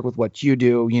probably network with what you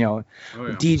do.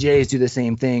 DJs do the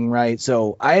same thing, right?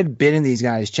 So I had been in these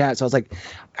guys' chats. So I was like,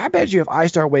 I bet you if I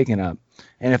start waking up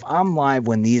and if I'm live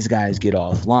when these guys get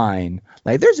offline,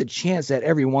 like there's a chance that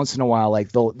every once in a while,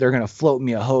 like they're going to float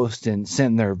me a host and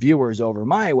send their viewers over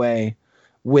my way,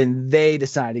 when they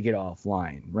decide to get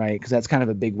offline, right? Because that's kind of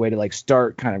a big way to like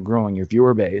start kind of growing your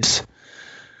viewer base.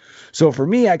 So for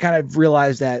me, I kind of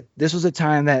realized that this was a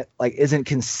time that like isn't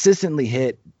consistently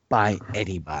hit by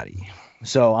anybody.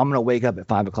 So I'm going to wake up at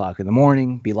 5 o'clock in the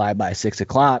morning, be live by 6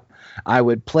 o'clock. I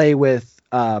would play with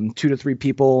 2 to 3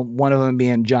 people, one of them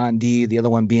being John D, the other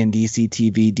one being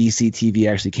DCTV. DCTV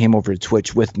actually came over to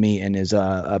Twitch with me and is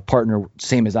a partner,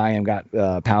 same as I am, got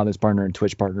Paladin's partner and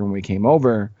Twitch partner when we came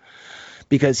over,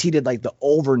 because he did like the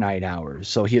overnight hours.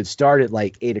 So he would start at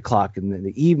like 8 o'clock in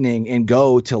the evening and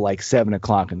go till like 7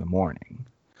 o'clock in the morning.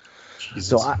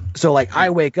 Jesus. So I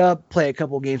wake up, play a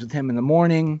couple games with him in the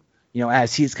morning,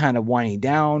 as he's kind of winding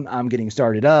down, I'm getting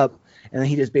started up. And then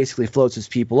he just basically floats his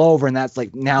people over, and that's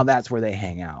like, now that's where they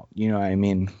hang out. You know what I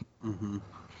mean? Mm-hmm.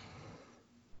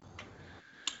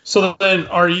 So then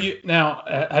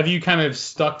have you kind of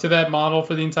stuck to that model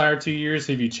for the entire 2 years?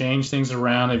 Have you changed things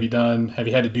around? Have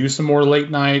you had to do some more late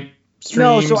night streams?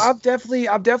 No, so I've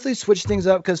definitely switched things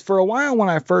up, because for a while when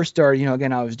I first started,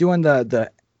 again, I was doing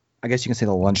the I guess you can say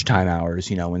the lunchtime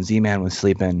hours, when Z-Man was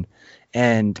sleeping.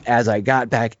 And as I got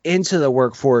back into the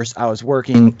workforce, I was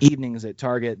working evenings at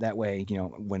Target. That way,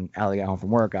 when Allie got home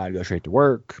from work, I'd go straight to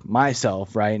work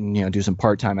myself, right? And, do some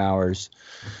part-time hours.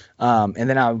 And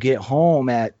then I would get home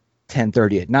at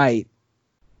 10:30 at night,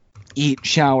 eat,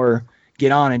 shower,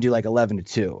 get on and do like 11 to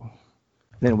 2.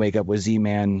 Then wake up with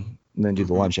Z-Man and then do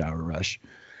the lunch hour rush.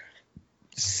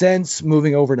 Since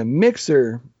moving over to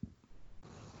Mixer,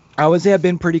 I would say I've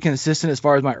been pretty consistent as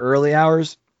far as my early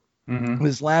hours. Mm-hmm.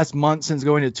 This last month since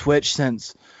going to Twitch,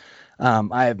 since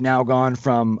I have now gone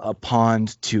from a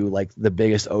pond to like the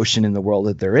biggest ocean in the world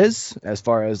that there is, as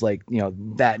far as like,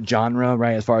 that genre,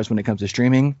 right? As far as when it comes to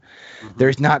streaming,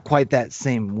 there's not quite that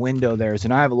same window there. So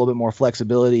now I have a little bit more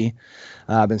flexibility.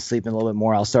 I've been sleeping a little bit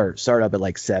more. I'll start up at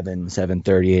like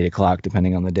 7:30, 8 o'clock,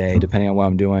 depending on the day, depending on what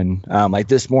I'm doing. Like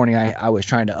this morning, I was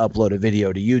trying to upload a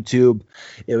video to YouTube.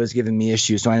 It was giving me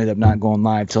issues, so I ended up not going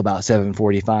live till about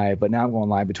 7:45. But now I'm going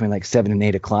live between like 7 and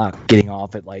 8 o'clock, getting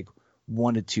off at like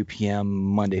 1 to 2 p.m.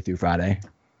 Monday through Friday.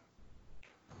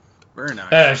 Very nice.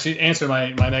 That actually answered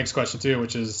my next question too,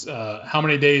 which is how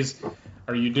many days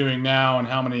are you doing now,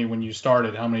 and when you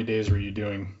started, how many days were you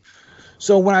doing?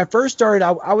 So when I first started,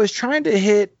 I was trying to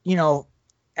hit,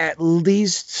 at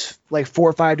least like 4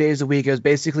 or 5 days a week. It was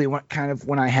basically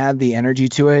when I had the energy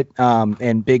to it.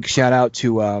 And big shout out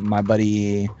to my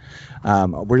buddy.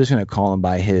 We're just going to call him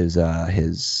by his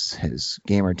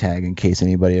gamer tag in case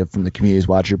anybody from the community is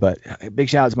watching. But big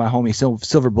shout out to my homie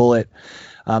Silver Bullet.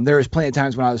 There was plenty of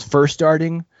times when I was first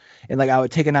starting, and like I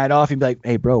would take a night off and be like,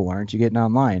 "Hey, bro, why aren't you getting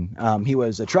online?" He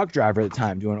was a truck driver at the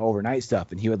time doing overnight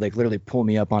stuff, and he would like literally pull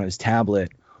me up on his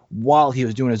tablet while he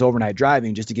was doing his overnight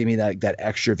driving just to give me that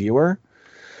extra viewer.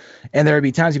 And there would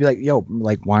be times he'd be like, "Yo,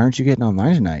 like, why aren't you getting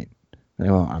online tonight?" Like,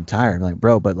 well, I'm tired. I'm like,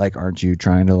 bro, but like, aren't you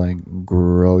trying to like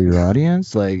grow your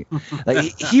audience? Like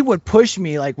he would push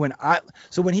me like when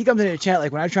he comes into the chat,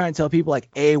 like when I try and tell people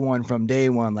like A1 from day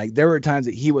one, like there were times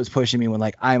that he was pushing me when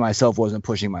like I myself wasn't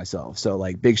pushing myself. So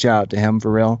like big shout out to him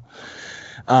for real.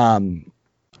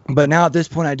 But now at this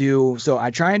point I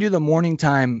try and do the morning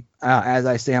time, as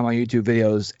I say on my YouTube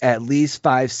videos, at least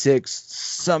 5, 6,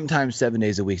 sometimes 7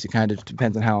 days a week. So it kind of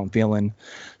depends on how I'm feeling.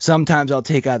 Sometimes I'll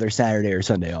take either Saturday or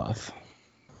Sunday off.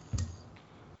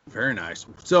 Very nice.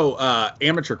 So,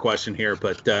 amateur question here,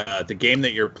 but the game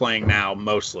that you're playing now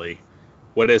mostly,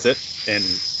 what is it? And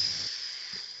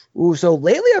so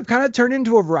lately I've kind of turned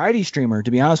into a variety streamer, to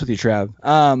be honest with you,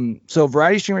 Trav. So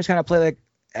variety streamers kind of play like,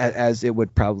 as it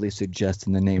would probably suggest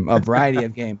in the name, a variety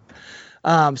of game.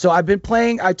 So I've been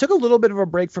playing. I took a little bit of a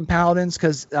break from Paladins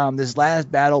because this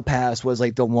last battle pass was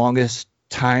like the longest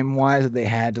time wise that they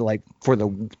had to like for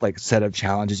the like set of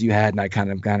challenges you had, and I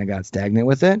kind of got stagnant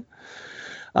with it.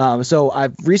 So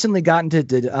I've recently gotten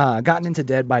into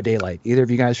Dead by Daylight. Either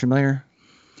of you guys familiar?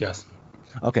 Yes.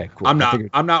 Okay, cool. I'm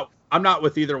not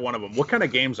with either one of them. What kind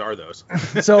of games are those?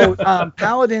 So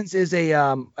Paladins is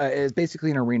is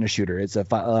basically an arena shooter. It's a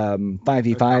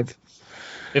 5v5.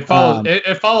 It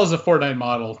follows a Fortnite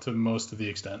model to most of the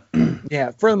extent.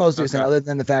 Yeah, for the most extent, other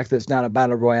than the fact that it's not a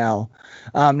battle royale.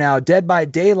 Now, Dead by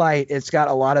Daylight, it's got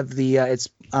a lot of the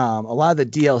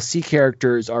DLC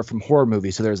characters are from horror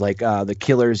movies. So there's like the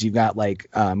killers. You've got like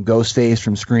Ghostface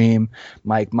from Scream,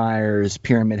 Mike Myers,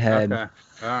 Pyramid Head. Okay.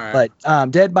 All right.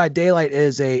 But Dead by Daylight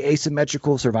is a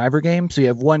asymmetrical survivor game. So you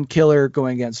have one killer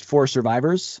going against 4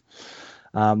 survivors.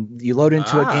 You load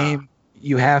into a game.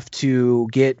 You have to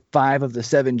get 5 of the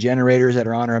 7 generators that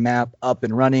are on our map up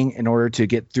and running in order to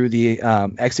get through the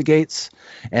exit gates.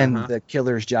 And the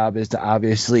killer's job is to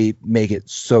obviously make it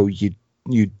so you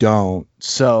don't.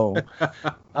 So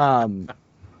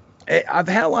I've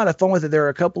had a lot of fun with it. There are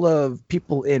a couple of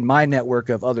people in my network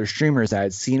of other streamers I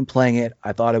had seen playing it.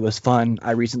 I thought it was fun.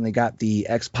 I recently got the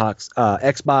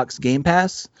Xbox Game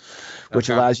Pass, which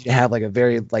allows you to have like a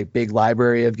very like big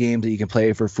library of games that you can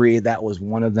play for free. That was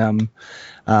one of them.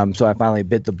 So I finally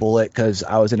bit the bullet because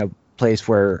I was in a place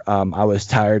where I was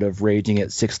tired of raging at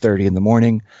 6:30 in the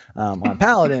morning on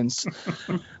Paladins.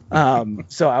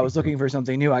 So I was looking for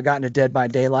something new. I got into Dead by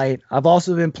Daylight. I've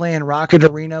also been playing Rocket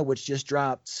Arena, which just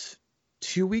dropped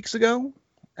 2 weeks ago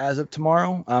as of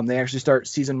tomorrow. They actually start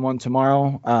season 1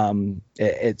 tomorrow.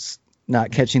 It's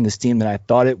not catching the steam that I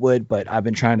thought it would, but I've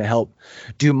been trying to help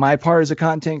do my part as a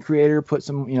content creator, put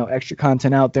some, extra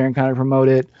content out there and kind of promote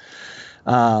it.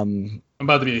 I'm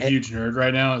about to be a huge nerd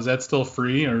right now. Is that still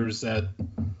free, or is that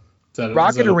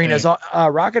Rocket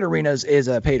Arenas is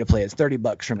a pay to play. It's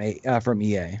 $30 from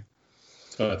EA.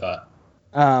 That's what I thought.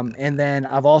 And then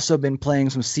I've also been playing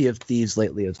some Sea of Thieves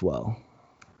lately as well.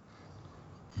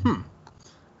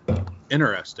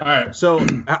 Interesting. All right. So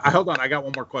hold on. I got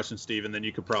one more question, Steve, and then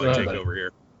you could probably take over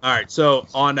here. All right. So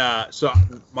so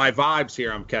my vibes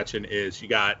here I'm catching is you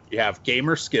have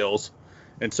gamer skills,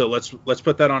 and so let's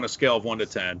put that on a scale of 1 to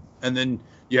 10, and then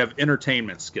you have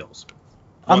entertainment skills.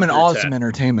 I'm an awesome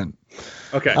entertainment.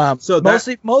 Okay. So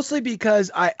mostly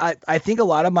because I think a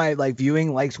lot of my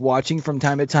viewing likes watching from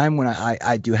time to time when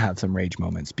I do have some rage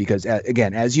moments because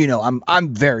again, as you know,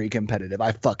 I'm very competitive.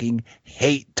 I fucking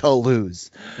hate to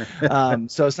lose.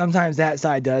 So sometimes that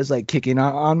side does kick in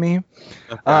on me.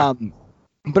 Okay.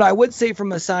 But I would say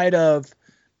from a side of,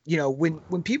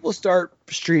 when people start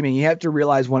streaming, you have to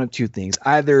realize one of two things.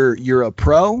 Either you're a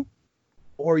pro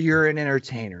or you're an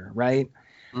entertainer, right?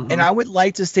 Mm-hmm. And I would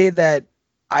like to say that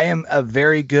I am a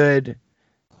very good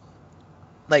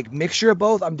mixture of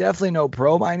both. I'm definitely no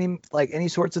pro by any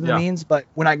sorts of the means, but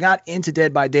when I got into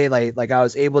Dead by Daylight, I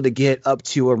was able to get up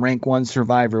to a rank 1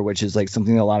 survivor, which is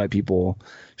something that a lot of people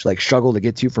struggle to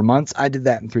get to for months. I did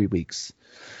that in 3 weeks.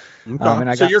 Okay.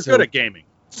 And you're good at gaming.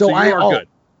 So you are good.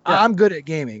 Yeah. I'm good at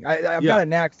gaming. I've got a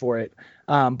knack for it.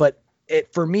 But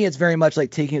for me, it's very much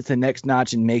taking it to the next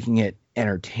notch and making it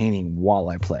entertaining while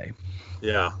I play.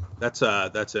 Yeah, that's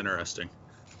interesting.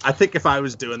 I think if I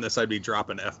was doing this, I'd be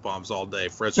dropping F-bombs all day,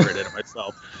 frustrated at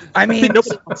myself. I mean,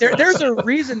 there's a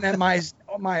reason that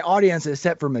my audience is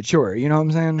set for mature. You know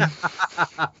what I'm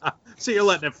saying? So you're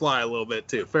letting it fly a little bit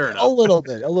too. Fair enough. A little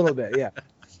bit, yeah.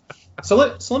 So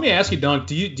let me ask you, Dunk.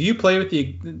 Do you play with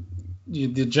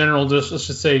the general, let's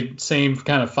just say same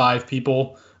kind of 5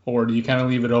 people, or do you kind of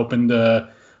leave it open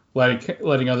to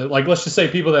letting other, let's just say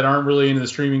people that aren't really into the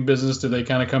streaming business, do they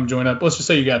kind of come join up? Let's just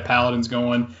say you got Paladins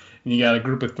going and you got a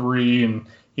group of 3 and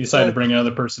you decide to bring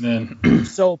another person in.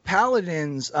 So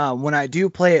Paladins, when I do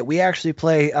play it, we actually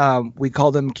play, we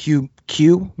call them Q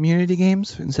community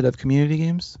games instead of community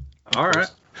games. All right.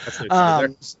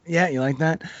 Yeah, you like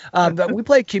that? But we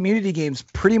play community games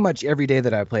pretty much every day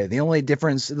that I play. The only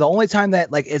time that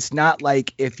it's not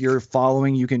if you're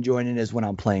following, you can join in is when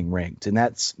I'm playing ranked, and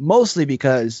that's mostly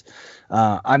because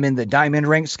I'm in the diamond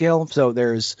rank scale. So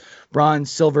there's bronze,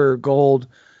 silver, gold,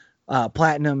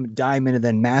 platinum, diamond, and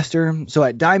then master. So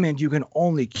at diamond, you can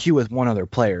only queue with one other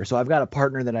player. So I've got a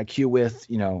partner that I queue with,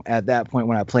 at that point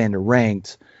when I play into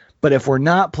ranked. But if we're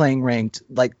not playing ranked,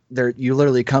 you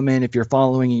literally come in, if you're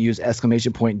following, you use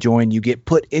 !join, you get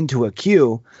put into a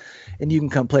queue, and you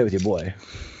can come play with your boy.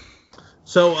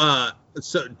 So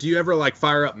do you ever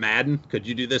fire up Madden? Could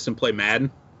you do this and play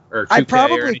Madden or 2K? I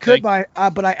probably could, but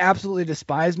I absolutely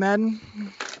despise Madden.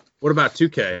 What about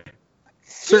 2K?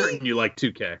 Certain you like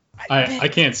 2K. I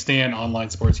can't stand online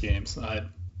sports games.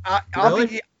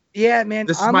 Really? Yeah, man.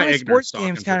 This online sports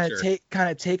games kind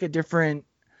of take a different.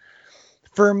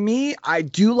 For me, I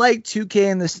do like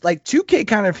 2K, and this 2K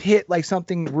kind of hit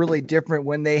something really different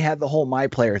when they had the whole my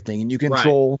player thing, and you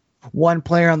control one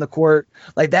player on the court.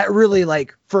 That really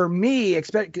for me,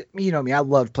 me, I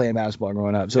loved playing basketball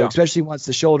growing up. So especially once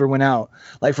the shoulder went out,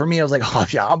 for me, I was oh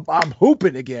yeah, I'm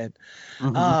hooping again.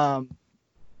 Mm-hmm.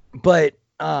 But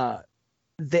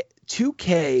the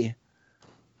 2K.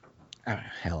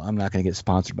 Hell, I'm not going to get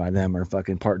sponsored by them or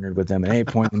fucking partnered with them at any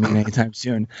point in the meeting anytime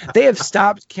soon. They have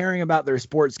stopped caring about their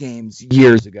sports games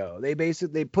years ago. They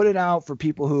put it out for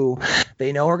people who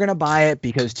they know are going to buy it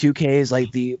because 2K is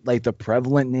the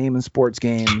prevalent name in sports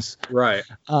games. Right.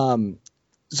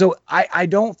 So I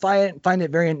don't find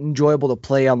it very enjoyable to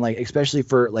play on especially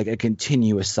for a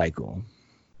continuous cycle.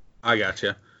 I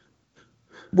gotcha.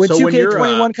 When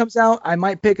 2K21 comes out, I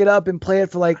might pick it up and play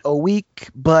it for a week.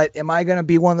 But am I gonna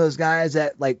be one of those guys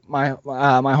that my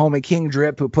homie King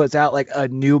Drip, who puts out a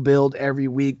new build every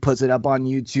week, puts it up on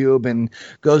YouTube and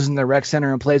goes in the rec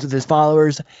center and plays with his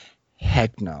followers?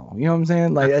 Heck no. You know what I'm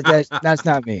saying? Like that's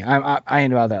not me. I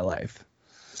ain't about that life.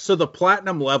 So the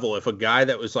platinum level, if a guy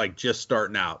that was like just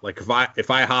starting out, like if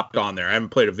I hopped on there, I haven't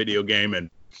played a video game in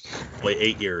like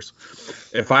 8 years.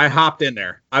 If I hopped in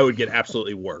there, I would get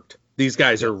absolutely worked. These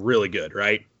guys are really good,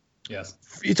 right? Yes.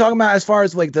 You talking about as far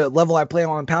as like the level I play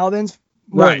on Paladins?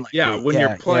 Right. Yeah. When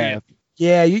you're playing.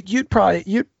 Yeah. You'd probably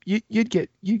you'd get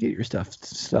your stuff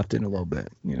stuffed in a little bit,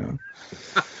 you know.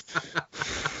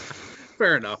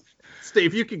 Fair enough.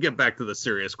 Steve, you can get back to the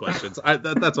serious questions.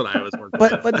 That's what I was working.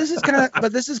 But this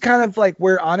is kind of like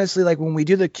where honestly, like when we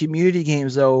do the community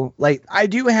games though, like I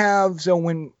do have, so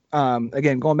when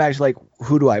again going back to like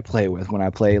who do I play with when I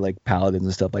play like Paladins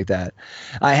and stuff like that,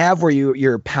 I have where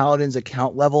your Paladins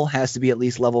account level has to be at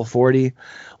least level 40.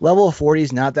 Level 40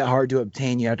 is not that hard to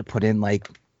obtain. You have to put in like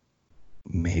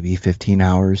maybe 15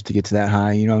 hours to get to that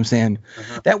high. You know what I'm saying?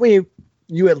 That way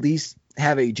you at least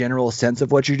have a general sense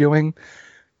of what you're doing.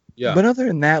 Yeah. But other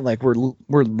than that, like we're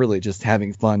really just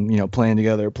having fun, you know, playing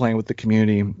together, playing with the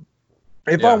community.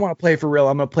 If I want to play for real,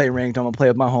 I'm gonna play ranked. I'm gonna play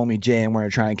with my homie Jay, and we're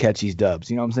gonna try and catch these dubs.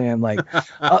 You know what I'm saying? Like,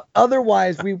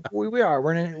 otherwise, we're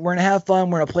gonna have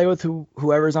fun. We're gonna play with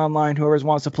whoever's online, whoever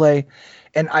wants to play.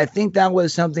 And I think that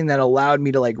was something that allowed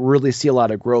me to like really see a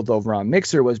lot of growth over on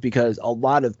Mixer, was because a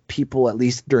lot of people, at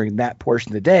least during that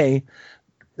portion of the day,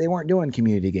 they weren't doing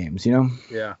community games. You know?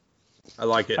 Yeah. I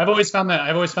like it. I've always found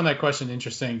that question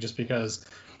interesting, just because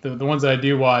the ones that I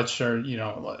do watch are, you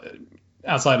know,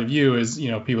 outside of you, is,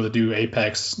 you know, people that do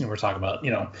Apex. You know, we're talking about,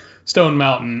 you know, Stone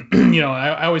Mountain. You know,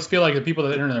 I always feel like the people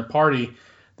that enter in their party,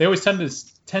 they always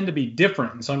tend to be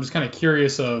different. And so I'm just kind of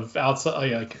curious of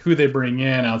outside, like who they bring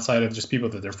in outside of just people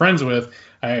that they're friends with.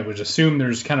 I would assume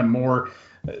there's kind of more.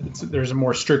 There's a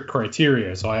more strict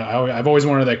criteria. So I've always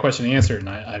wanted that question answered, and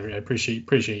I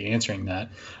appreciate you answering that.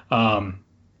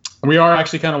 We are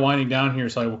actually kind of winding down here,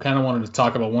 so I kind of wanted to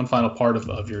talk about one final part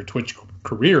of your Twitch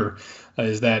career.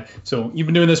 Is that, so you've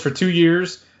been doing this for 2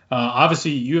 years. Obviously,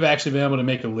 you've actually been able to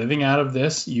make a living out of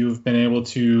this. You've been able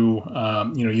to,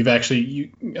 you know, you've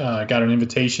actually got an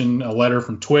invitation, a letter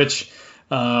from Twitch.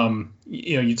 You know,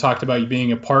 you talked about you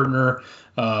being a partner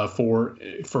for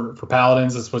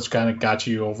Paladins. That's what's kind of got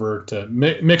you over to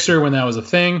Mixer when that was a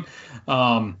thing.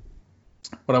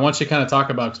 What I want you to kind of talk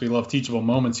about, because we love teachable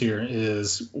moments here,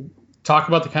 is talk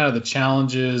about the kind of the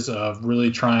challenges of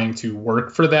really trying to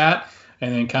work for that,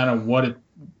 and then kind of what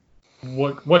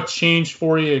changed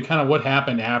for you, and kind of what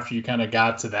happened after you kind of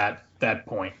got to that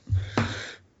point.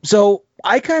 So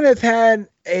I kind of had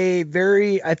a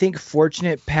very, I think,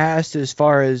 fortunate past as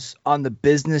far as on the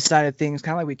business side of things,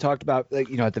 kind of like we talked about, like,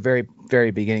 you know, at the very,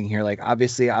 very beginning here. Like,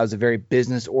 obviously, I was a very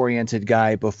business oriented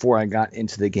guy before I got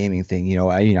into the gaming thing.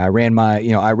 I ran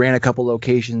a couple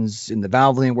locations in the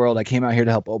Valvoline world. I came out here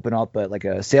to help open up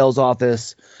a sales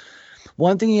office.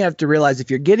 One thing you have to realize, if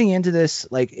you're getting into this,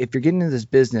 like if you're getting into this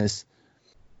business,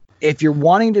 if you're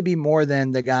wanting to be more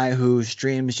than the guy who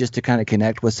streams just to kind of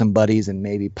connect with some buddies and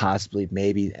maybe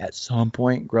at some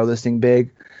point grow this thing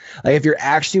big, like if you're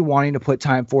actually wanting to put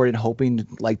time forward and hoping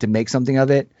to make something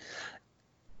of it,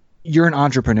 you're an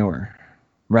entrepreneur,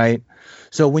 right?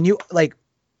 So when you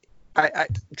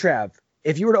Trav,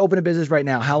 if you were to open a business right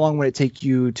now, how long would it take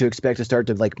you to expect to start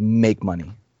to like make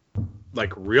money?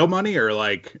 Like real money or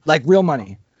like real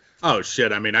money? Oh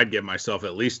shit. I mean, I'd give myself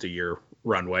at least a year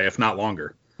runway, if not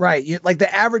longer. Right. The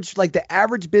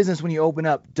average business when you open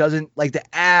up the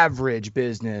average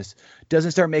business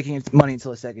doesn't start making money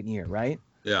until the second year, right?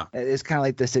 Yeah. It's kind of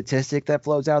like the statistic that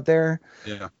floats out there.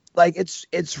 Yeah. Like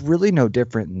it's really no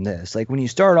different than this. Like when you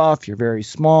start off, you're very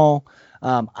small.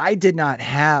 I did not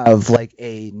have like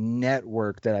a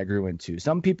network that I grew into.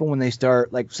 Some people, when they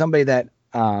start, like somebody that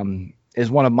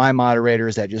is one of my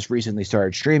moderators that just recently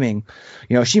started streaming,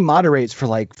 you know, she moderates for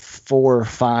like 4 or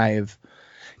 5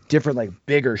 different like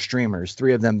bigger streamers,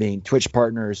 3 of them being Twitch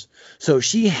partners. So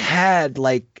she had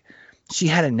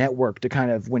a network to kind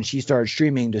of, when she started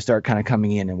streaming, to start kind of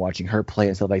coming in and watching her play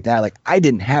and stuff like that. Like I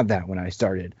didn't have that when I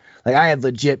started. Like I had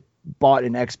legit bought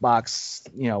an Xbox,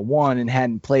 One, and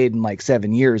hadn't played in like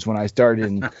 7 years when I started,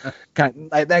 and kind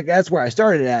of like that's where I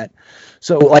started at.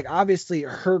 So like obviously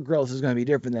her growth is going to be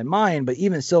different than mine, but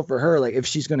even still for her, like if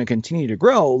she's going to continue to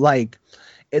grow, like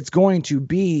it's going to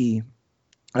be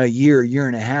a year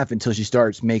and a half until she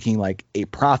starts making like a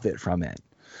profit from it.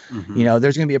 Mm-hmm.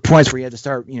 There's going to be a point where you have to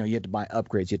start, you have to buy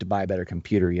upgrades. You have to buy a better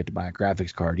computer. You have to buy a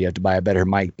graphics card. You have to buy a better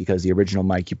mic because the original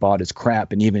mic you bought is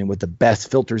crap. And even with the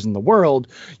best filters in the world,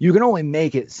 you can only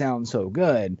make it sound so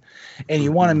good. And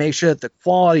you want to make sure that the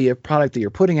quality of product that you're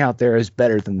putting out there is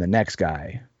better than the next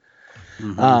guy.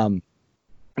 Mm-hmm.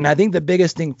 And I think the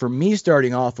biggest thing for me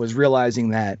starting off was realizing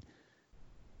that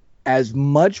as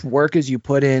much work as you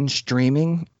put in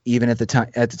streaming, even at the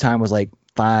time was like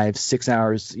 5-6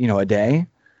 hours, a day.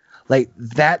 Like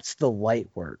that's the light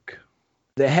work.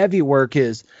 The heavy work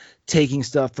is taking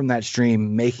stuff from that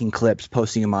stream, making clips,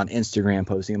 posting them on Instagram,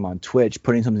 posting them on Twitch,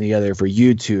 putting something together for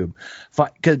YouTube.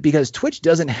 Because Twitch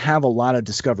doesn't have a lot of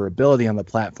discoverability on the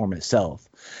platform itself.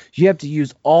 You have to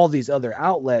use all these other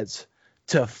outlets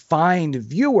to find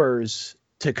viewers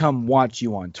to come watch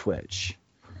you on Twitch.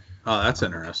 Oh, that's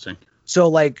interesting. So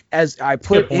like as I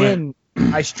put in,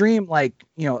 I stream like,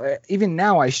 even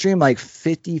now I stream like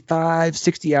 55,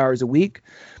 60 hours a week.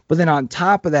 But then on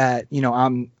top of that,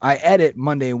 I edit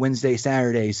Monday, Wednesday,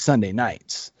 Saturday, Sunday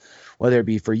nights, whether it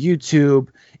be for YouTube.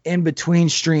 In between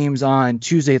streams on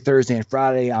Tuesday, Thursday, and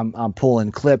Friday, I'm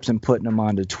pulling clips and putting them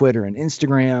onto Twitter and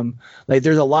Instagram. Like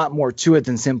there's a lot more to it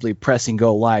than simply pressing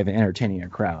go live and entertaining a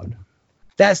crowd.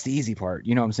 That's the easy part.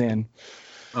 You know what I'm saying?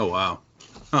 Oh, wow.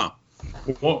 Huh.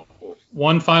 Well,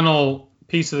 one final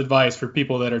piece of advice for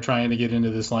people that are trying to get into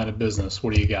this line of business.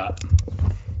 What do you got?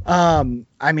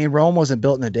 I mean, Rome wasn't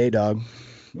built in a day, dog.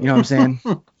 You know what I'm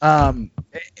saying?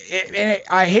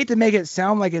 I hate to make it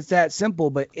sound like it's that simple,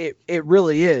 but it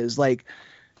really is. Like,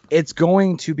 it's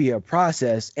going to be a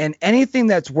process, and anything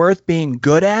that's worth being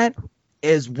good at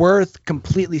is worth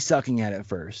completely sucking at it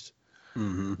first.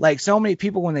 Mm-hmm. Like so many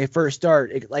people when they first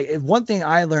start, one thing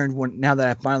I learned now that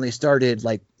I finally started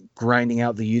like grinding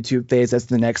out the YouTube phase, that's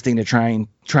the next thing to try and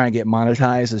get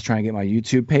monetized, is try and get my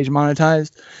YouTube page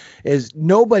monetized, is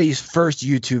nobody's first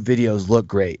YouTube videos look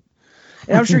great.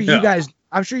 And I'm sure you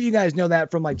guys know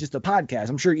that from like just the podcast.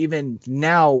 I'm sure even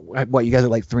now, what, you guys are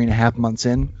like 3.5 months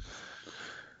in?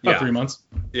 About 3 months.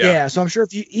 Yeah. So I'm sure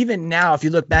if you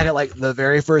look back at like the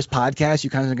very first podcast,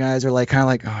 you guys are like, oh,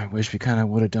 I wish we kind of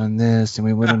would have done this and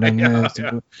we would have done this.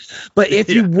 Yeah. But if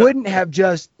you wouldn't have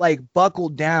just like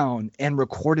buckled down and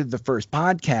recorded the first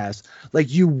podcast,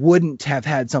 like you wouldn't have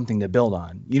had something to build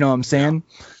on. You know what I'm saying?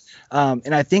 Yeah.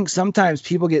 And I think sometimes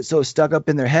people get so stuck up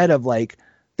in their head of like,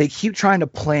 they keep trying to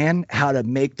plan how to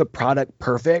make the product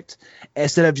perfect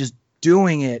instead of just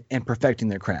doing it and perfecting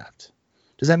their craft.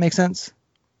 Does that make sense?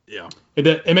 Yeah,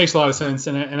 it makes a lot of sense,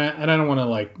 and I don't want to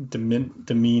like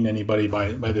demean anybody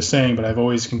by the saying, but I've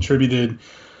always contributed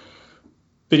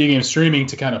video game streaming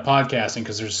to kind of podcasting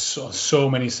because there's so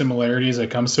many similarities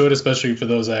that comes to it, especially for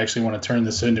those that actually want to turn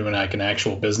this into an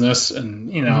actual business.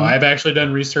 And I've actually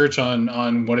done research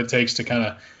on what it takes to kind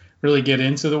of really get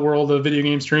into the world of video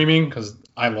game streaming because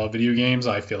I love video games.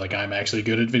 I feel like I'm actually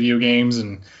good at video games,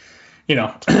 and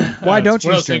why don't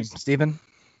you stream, Steven?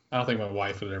 I don't think my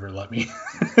wife would ever let me,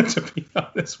 to be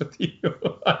honest with you.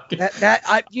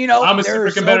 I'm a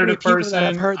super competitive person.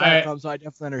 I've heard that from, so I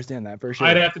definitely understand that for sure.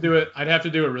 I'd have to do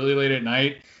it really late at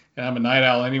night, and I'm a night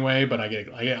owl anyway. But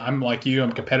I'm like you.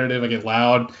 I'm competitive. I get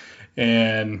loud,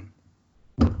 and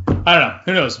I don't know.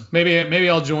 Who knows? Maybe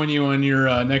I'll join you on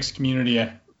your next community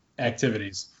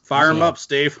activities. Fire them up,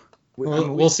 Steve.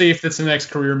 We'll see if it's the next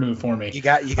career move for me. You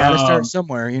got to start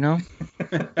somewhere,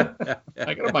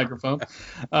 I got a microphone.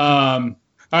 All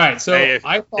right, so hey,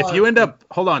 if you end up,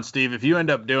 hold on, Steve. If you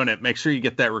end up doing it, make sure you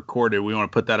get that recorded. We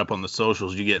want to put that up on the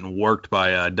socials. You're getting worked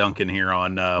by Duncan here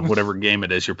on whatever game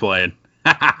it is you're playing.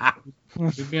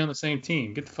 We'd be on the same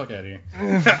team. Get the fuck out of here.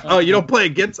 Oh, you don't play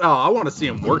against? Oh, I want to see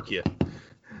him work you.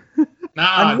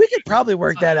 Nah, we could probably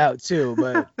work that out too,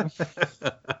 but.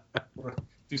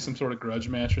 Do some sort of grudge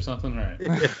match or something. All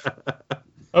right.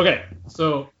 Okay,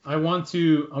 so I want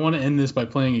to end this by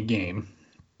playing a game.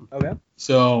 Okay.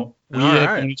 So we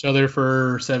have known each other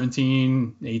for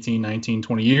 17, 18, 19,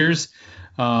 20 years.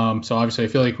 So obviously I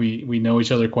feel like we know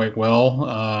each other quite well.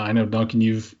 I know, Duncan,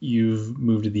 you've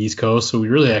moved to the East Coast, so we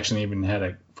really actually even had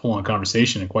a full-on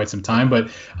conversation in quite some time. But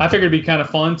I figured it'd be kind of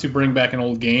fun to bring back an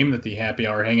old game that the Happy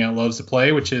Hour Hangout loves to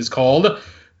play, which is called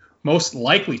Most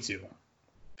Likely To.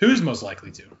 Who's most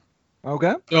likely to?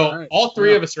 Okay. So all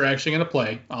three of us are actually going to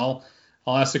play. I'll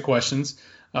ask the questions,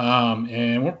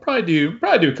 and we'll probably do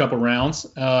a couple rounds.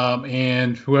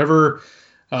 And whoever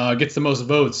gets the most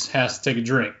votes has to take a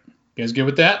drink. You guys good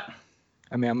with that?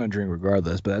 I mean, I'm going to drink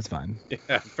regardless, but that's fine.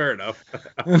 Yeah, fair enough.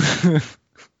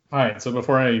 All right. So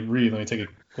before I read, let me take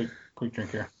a quick drink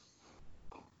here.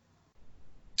 All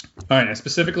right. I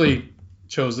specifically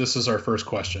chose this as our first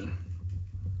question.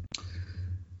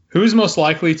 Who's most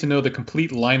likely to know the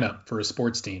complete lineup for a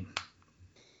sports team?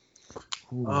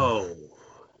 Oh.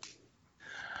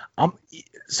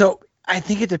 So I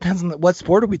think it depends on what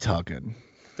sport are we talking.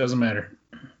 Doesn't matter.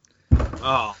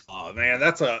 Oh man,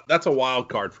 that's a wild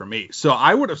card for me. So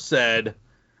I would have said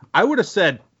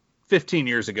 15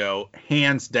 years ago,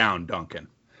 hands down, Duncan.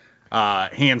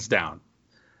 Hands down.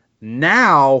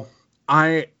 Now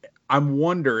I I'm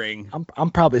wondering. I'm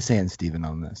probably saying Steven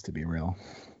on this, to be real.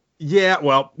 Yeah,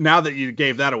 well, now that you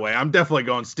gave that away, I'm definitely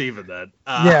going Steven then.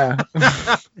 Yeah.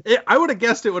 I would have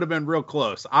guessed it would have been real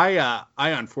close. I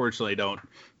unfortunately don't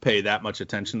pay that much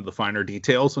attention to the finer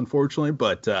details, unfortunately,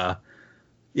 but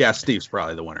yeah, Steve's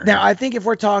probably the winner. Now, I think if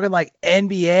we're talking like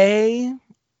NBA,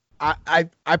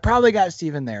 I probably got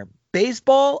Steven there.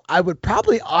 Baseball, I would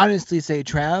probably honestly say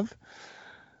Trav.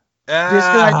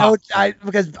 Just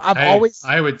because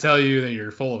I would tell you that you're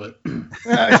full of it.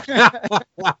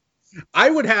 I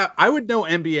would know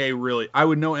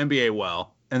NBA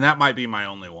well, and that might be my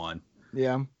only one.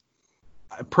 Yeah.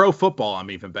 Pro football, I'm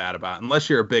even bad about. Unless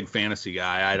you're a big fantasy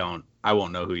guy, I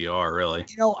won't know who you are really.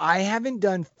 I haven't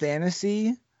done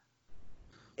fantasy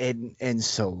in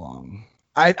so long.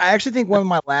 I actually think one of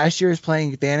my last years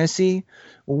playing fantasy,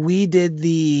 we did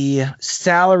the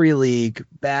salary league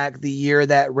back the year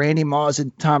that Randy Moss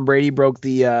and Tom Brady broke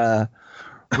the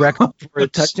record for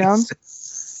touchdowns.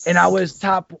 And I was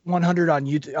top 100 on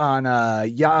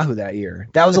Yahoo that year.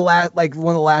 That was one of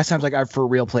the last times I for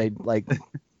real played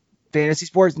fantasy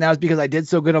sports. And that was because I did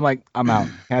so good. I'm like, I'm out,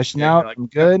 cashing out. I'm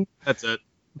good. That's it.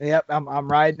 Yep, I'm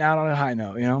riding out on a high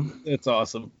note. It's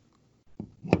awesome.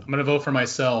 I'm gonna vote for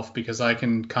myself because I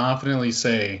can confidently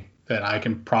say that I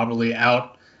can probably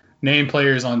out name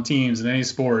players on teams in any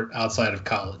sport outside of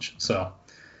college. So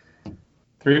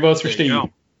 3 votes for Steve.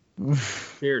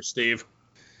 Cheers, Steve.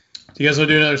 Do you guys want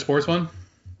to do another sports one?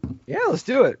 Yeah, let's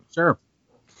do it. Sure.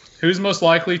 Who's most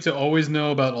likely to always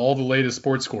know about all the latest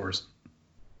sports scores?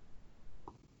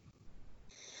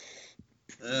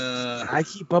 I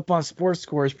keep up on sports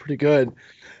scores pretty good.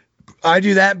 I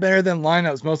do that better than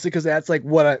lineups, mostly because that's like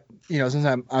what since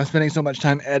I'm spending so much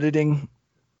time editing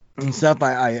and stuff,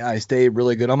 I stay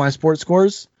really good on my sports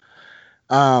scores.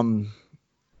 I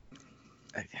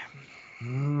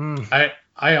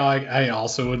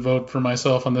also would vote for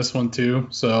myself on this one too.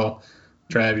 So,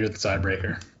 Trav, you're the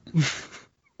tiebreaker.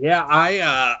 Yeah,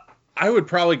 I would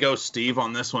probably go Steve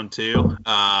on this one too.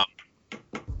 I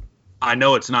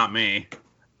know it's not me.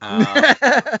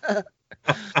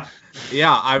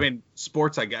 Yeah, I mean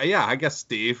sports. I guess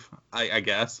Steve. I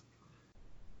guess.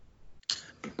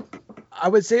 I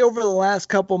would say over the last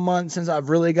couple months, since I've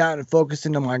really gotten focused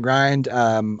into my grind,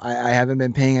 I haven't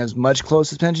been paying as much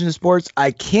close attention to sports.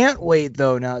 I can't wait,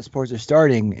 though, now that sports are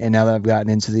starting, and now that I've gotten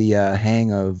into the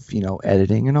hang of,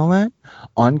 editing and all that,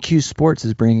 On Cue Sports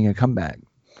is bringing a comeback.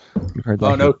 You've heard that?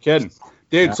 Oh, no kidding.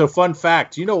 Dude, yeah. So fun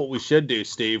fact, you know what we should do,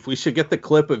 Steve? We should get the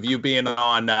clip of you being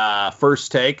on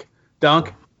First Take,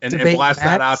 Dunk, and blast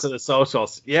that out to the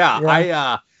socials. Yeah.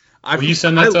 Will you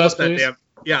send that to us, please?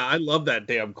 Yeah, I love that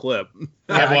damn clip.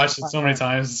 I've watched it so many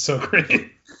times. It's so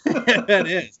great. It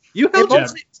is.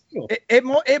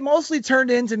 It mostly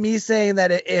turned into me saying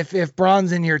that if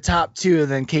Braun's in your top 2,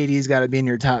 then KD's got to be in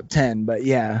your top 10. But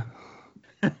yeah.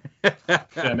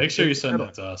 Yeah, make sure you send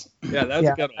that to us. Yeah, that's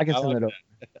a good one. I can send it over.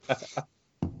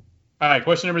 All right,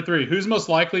 question number 3. Who's most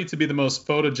likely to be the most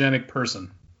photogenic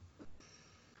person?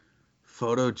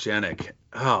 Photogenic.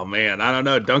 Oh man, I don't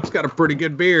know. Dunk's got a pretty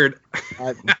good beard.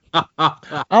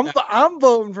 I'm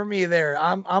voting for me there.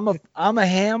 I'm a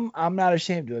ham. I'm not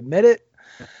ashamed to admit it.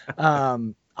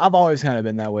 I've always kind of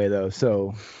been that way though.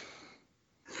 So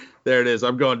there it is.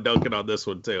 I'm going Duncan on this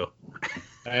one too.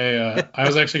 I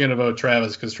was actually going to vote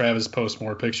Travis because Travis posts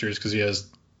more pictures because he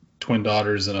has twin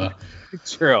daughters and a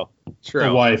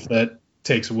wife that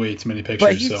takes way too many pictures.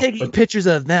 But he's taking pictures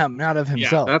of them, not of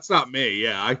himself. Yeah, that's not me.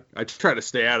 Yeah, I try to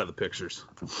stay out of the pictures.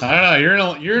 I don't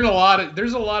know. You're in a lot of.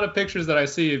 There's a lot of pictures that I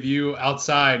see of you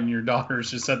outside and your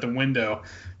daughter's just at the window.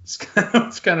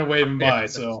 It's kind of waving by.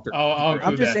 So I'll include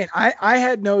I'm just saying. I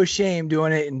had no shame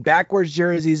doing it in backwards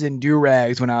jerseys and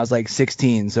do-rags when I was like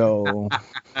 16. So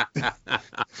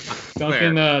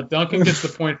Duncan gets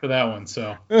the point for that one.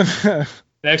 So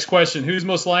next question: who's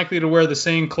most likely to wear the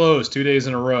same clothes 2 days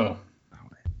in a row?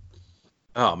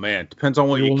 Oh man, depends on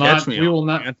what you catch me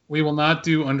on. We will not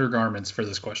do undergarments for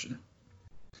this question.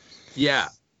 Yeah,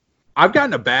 I've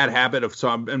gotten a bad habit of, so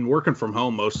I've been working from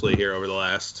home mostly here over the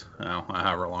last,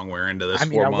 however long we're into this. I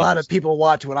mean, 4 months. A lot of people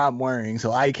watch what I'm wearing,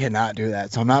 so I cannot do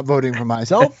that. So I'm not voting for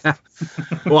myself.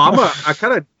 Well,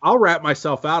 I'll wrap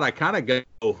myself out. I kind of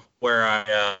go where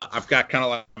I've got kind of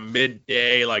like a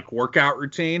midday like workout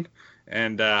routine,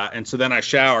 and so then I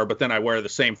shower, but then I wear the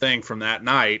same thing from that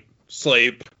night,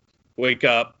 sleep, wake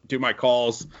up, do my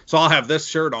calls. So I'll have this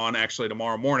shirt on actually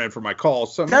tomorrow morning for my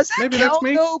calls. So does that maybe count, that's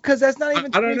me. though? Because that's not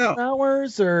even 24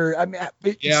 hours. Or I mean,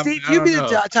 Steve, you be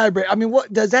the tiebreaker. I mean,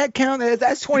 what does that count?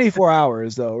 That's 24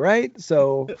 hours though, right?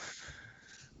 So,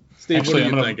 Steve, actually,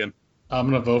 what are you thinking? I'm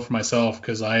gonna vote for myself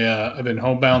because I've been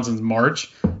homebound since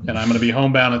March, and I'm going to be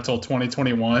homebound until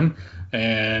 2021.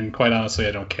 And quite honestly,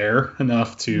 I don't care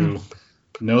enough to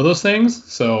know those things.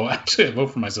 So actually, I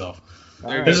vote for myself.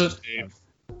 Does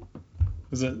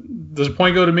a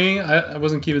point go to me? I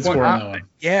wasn't keeping score on that one.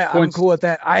 Yeah, Points, I'm cool with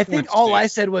that. I think all Steve. I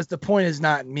said was the point is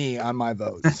not me on my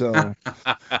vote. So,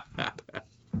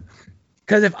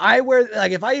 because if I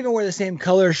even wear the same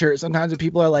color shirt, sometimes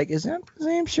people are like, "Is that the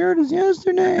same shirt as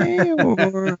yesterday?"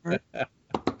 Or...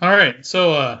 All right.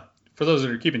 So for those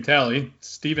that are keeping tally,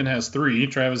 Steven has 3,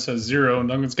 Travis has 0, and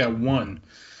Duncan's got 1.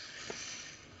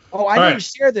 Oh, I didn't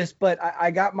share this, but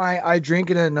I got my I drink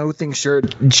in a no-thing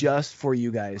shirt just for you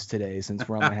guys today since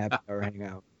we're on the happy hour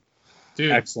hangout.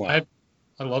 Dude, excellent.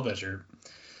 I love that shirt.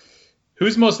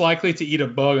 Who's most likely to eat a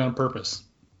bug on purpose?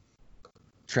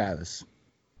 Travis.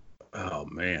 Oh,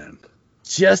 man.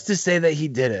 Just to say that he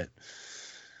did it.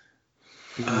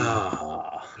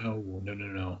 No.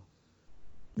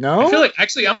 No? I feel like,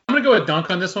 actually, I'm going to go with Dunk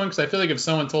on this one because I feel like if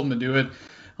someone told him to do it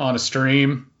on a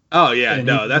stream. Oh yeah,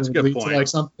 no, that's a good point. Like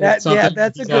that's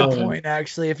a good point.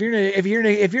 Actually, if you're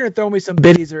gonna throw me some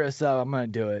biddies or a sub, I'm gonna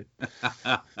do it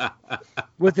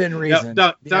within reason.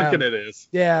 Duncan, it is.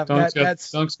 Yeah, Dunk's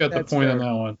got the point on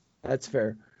that one. That's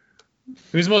fair.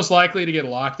 Who's most likely to get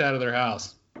locked out of their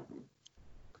house?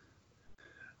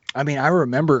 I mean, I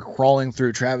remember crawling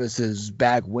through Travis's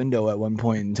back window at one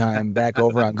point in time, back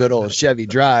over on good old Chevy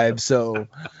Drive. So,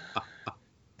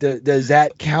 does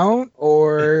that count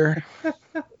or?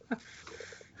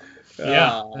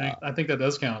 Yeah, I think that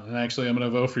does count. And actually, I'm going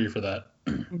to vote for you for that.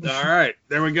 All right.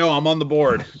 There we go. I'm on the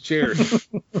board. Cheers.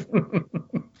 Do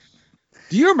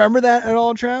you remember that at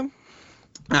all, Trav?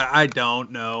 I don't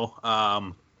know.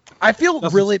 I feel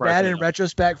really bad in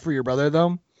retrospect for your brother,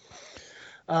 though.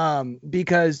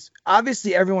 Because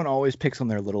obviously everyone always picks on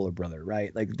their littler brother,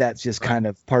 right? Like that's just kind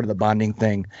of part of the bonding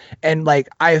thing. And like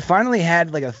I finally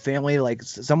had like a family, like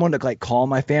someone to like call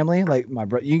my family, like my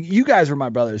brother. You guys were my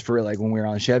brothers for like when we were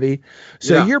on Chevy.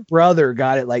 So your brother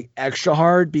got it like extra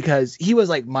hard because he was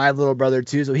like my little brother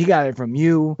too. So he got it from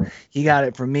you. He got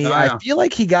it from me. I feel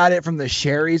like he got it from the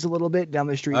Sherrys a little bit down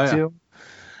the street too.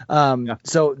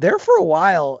 So there for a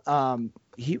while,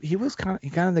 he was kind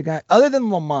of the guy other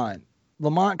than Lamont.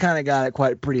 Lamont kind of got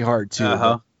it pretty hard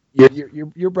too.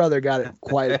 Your brother got it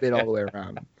quite a bit all the way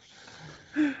around.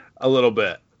 A little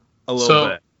bit.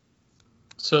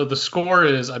 So the score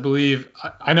is, I believe,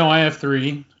 I know I have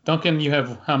 3. Duncan, you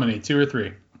have how many? 2 or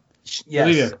 3?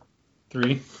 Yes.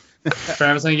 3.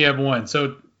 Travis, I think you have 1.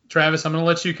 So Travis, I'm going to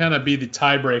let you kind of be the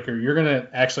tiebreaker. You're going to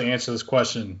actually answer this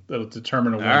question that'll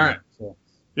determine a winner. All right. So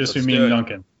just be me and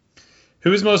Duncan.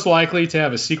 Who is most likely to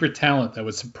have a secret talent that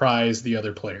would surprise the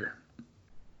other player?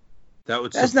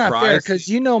 That's not fair because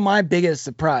you know my biggest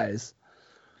surprise.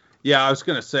 Yeah, I was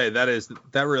gonna say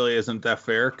that really isn't that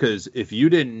fair because if you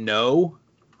didn't know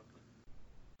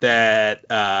that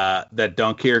that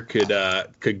Dunk here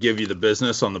could give you the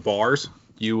business on the bars,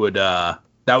 you would that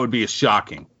would be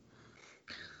shocking.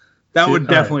 That would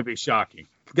definitely be shocking.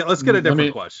 Let's get a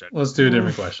different question. Let's do a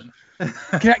different question.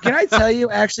 Can I tell you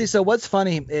actually? So what's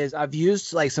funny is I've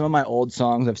used like some of my old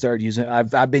songs.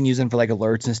 I've been using for like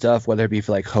alerts and stuff, whether it be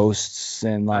for like hosts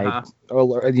and like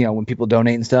or when people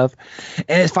donate and stuff.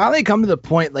 And it's finally come to the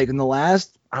point like in the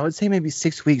last I would say maybe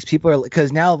 6 weeks, people are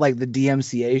because now like the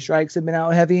DMCA strikes have been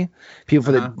out heavy. People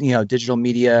for the Digital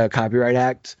Media Copyright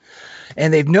Act.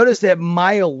 And they've noticed that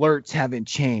my alerts haven't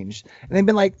changed. And they've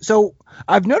been like, so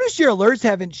I've noticed your alerts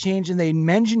haven't changed and they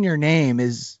mention your name.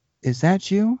 Is that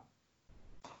you?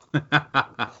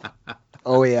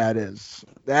 Oh yeah, it is.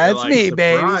 That's like, me,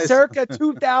 surprise. Baby. Circa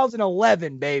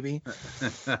 2011, baby.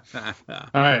 All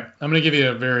right, I'm gonna give you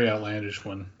a very outlandish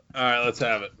one. All right, let's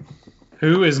have it.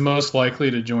 Who is most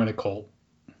likely to join a cult?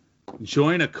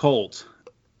 Join a cult?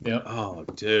 Yep. Oh,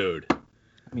 dude. I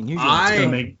mean,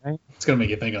 usually it's gonna make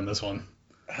you think on this one.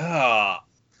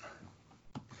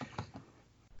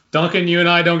 Duncan, you and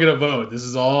I don't get a vote. This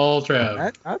is all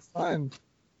Trav. That's fine.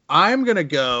 I'm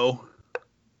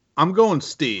going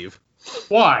Steve.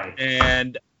 Why?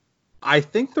 And I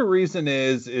think the reason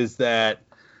is that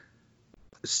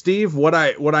Steve, what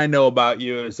I know about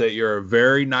you is that you're a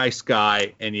very nice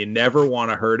guy and you never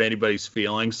want to hurt anybody's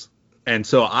feelings. And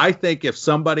so I think if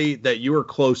somebody that you were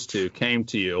close to came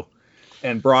to you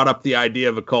and brought up the idea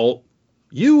of a cult,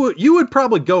 you would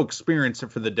probably go experience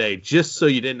it for the day just so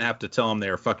you didn't have to tell them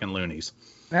they were fucking loonies.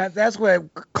 That's what it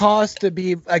costs to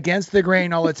be against the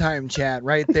grain all the time, Chad,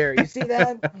 right there. You see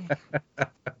that?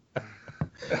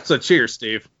 So cheers,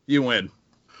 Steve. You win.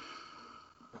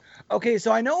 Okay,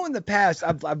 so I know in the past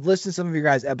I've listened to some of your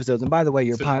guys' episodes, and by the way,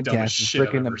 your podcast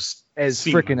is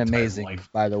freaking amazing,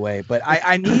 by the way. But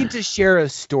I need to share a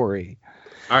story.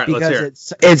 All right, because let's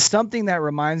hear it. it's something that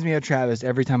reminds me of Travis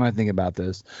every time I think about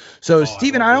this. So,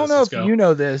 Steven, I don't know if you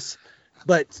know this,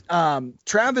 but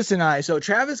Travis and I, so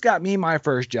Travis got me my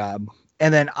first job,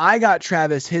 and then I got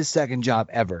Travis his second job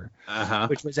ever,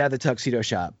 which was at the tuxedo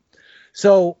shop.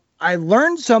 So I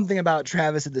learned something about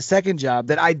Travis at the second job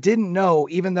that I didn't know,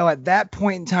 even though at that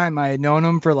point in time I had known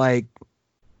him for like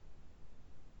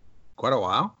quite a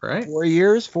while, right?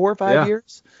 4 or 5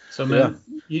 years. So, man,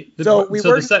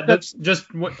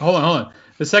 hold on.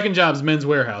 The second job's Men's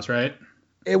Warehouse, right?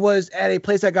 It was at a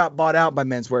place that got bought out by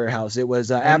Men's Warehouse. It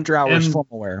was after hours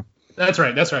formal wear. That's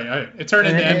right. It turned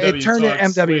into MW. It turned into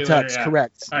MW Tux,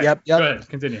 correct. Right, yep. Go ahead,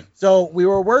 continue. So we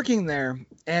were working there,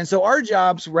 and so our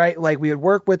jobs, right, like we would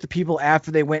work with the people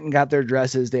after they went and got their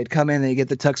dresses. They'd come in, they'd get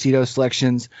the tuxedo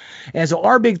selections. And so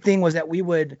our big thing was that we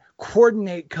would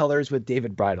coordinate colors with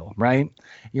David Bridal, right?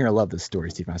 You're going to love this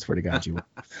story, Stephen. I swear to God you will.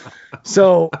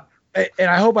 So, and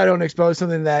I hope I don't expose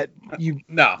something that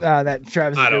that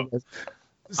Travis is doing with.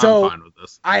 So I'm fine with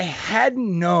this. I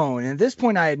hadn't known, and at this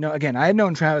point I had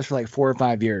known Travis for like 4 or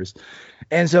 5 years.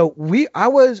 And so we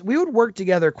would work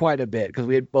together quite a bit because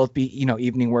we'd both be,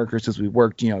 evening workers because we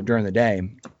worked, during the day.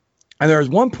 And there was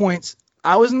one point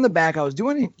I was in the back, I was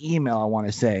doing an email, I want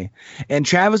to say, and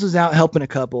Travis was out helping a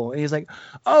couple, and he's like,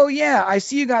 "Oh yeah, I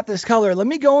see you got this color. Let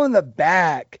me go in the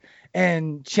back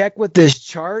and check with this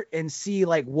chart and see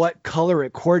like what color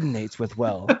it coordinates with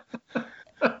well."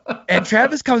 And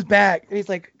Travis comes back and he's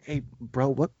like, "Hey,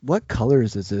 bro, what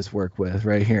colors does this work with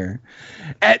right here?"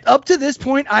 Up to this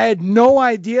point, I had no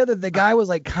idea that the guy was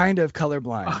like kind of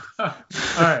colorblind. All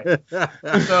right.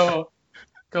 So,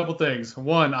 a couple things.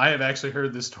 One, I have actually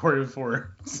heard this story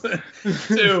before.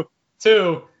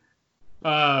 Two,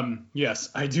 yes,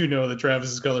 I do know that Travis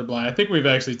is colorblind. I think we've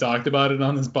actually talked about it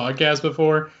on this podcast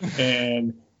before.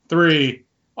 And 3,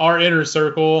 our inner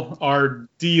circle, our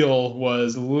deal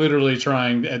was literally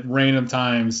trying at random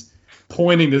times,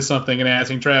 pointing to something and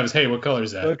asking Travis, "Hey, what color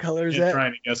is that?" What color is that?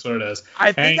 Trying to guess what it is.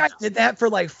 I think I did that for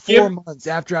like 4 months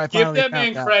after I finally give that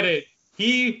man credit.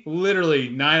 He literally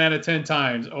 9 out of 10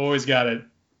 times always got it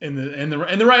in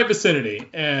the right vicinity,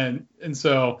 and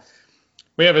so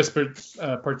we have a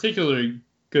particularly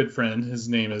good friend. His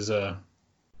name is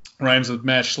rhymes with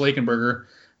Matt Schlakenberger.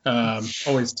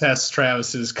 Always tests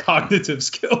Travis's cognitive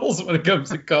skills when it comes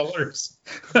to colors.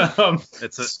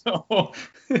 It's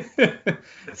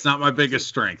not my biggest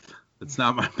strength. I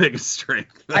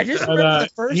just remember the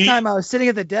first time I was sitting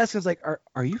at the desk, I was like,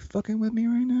 "Are you fucking with me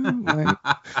right now?" Like,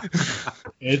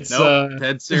 it's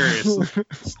dead serious.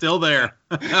 Still there.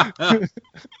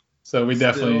 So we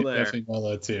definitely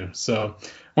know that too. So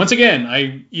once again,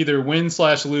 I either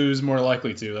win/lose, more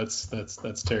likely to.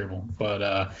 That's terrible.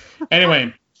 But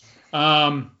anyway.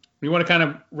 We want to kind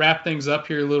of wrap things up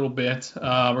here a little bit.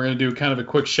 We're going to do kind of a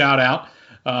quick shout out.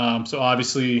 So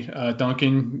obviously,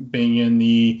 Duncan, being in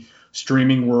the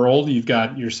streaming world, you've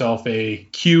got yourself a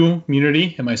Q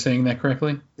community. Am I saying that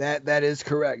correctly? That is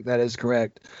correct.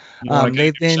 You want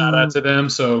to give a shout out to them.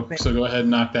 So go ahead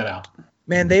and knock that out.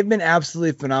 Man, they've been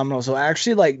absolutely phenomenal. So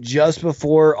actually, like just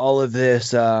before all of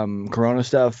this Corona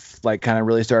stuff, like kind of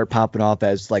really started popping off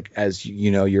as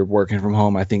you're working from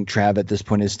home. I think Trav at this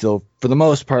point is still, for the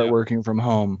most part, working from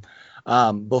home.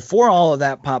 Before all of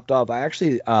that popped off, I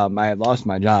actually I had lost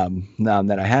my job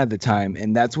that I had at the time,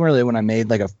 and that's really when I made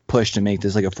like a push to make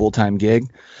this like a full-time gig.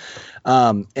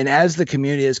 And as the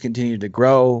community has continued to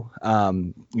grow,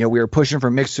 we were pushing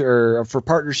for Mixer for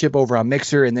partnership over on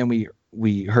Mixer, and then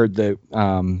we heard that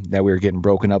we were getting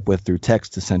broken up with through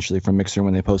text essentially from Mixer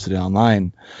when they posted it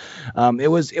online. It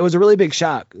was a really big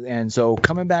shock. And so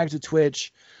coming back to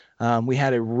Twitch, we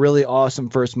had a really awesome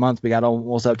first month. We got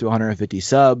almost up to 150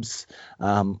 subs,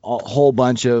 a whole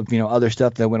bunch of, other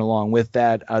stuff that went along with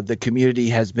that. The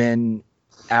community has been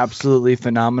absolutely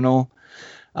phenomenal.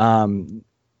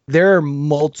 There are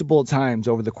multiple times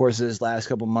over the course of this last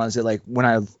couple months that like when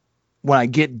I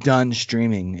get done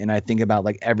streaming and I think about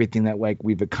like everything that like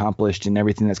we've accomplished and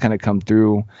everything that's kind of come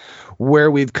through,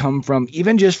 where we've come from,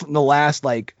 even just from the last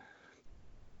like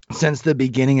since the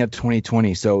beginning of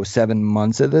 2020, so 7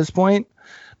 months at this point,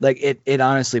 like it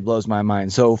honestly blows my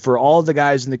mind. So for all the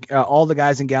guys all the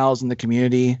guys and gals in the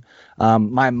community,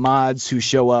 my mods who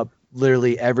show up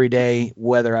literally every day,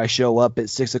 whether I show up at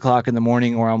 6 o'clock in the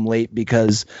morning or I'm late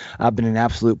because I've been an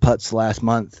absolute putz last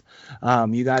month.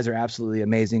 You guys are absolutely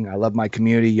amazing. I love my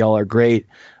community. Y'all are great.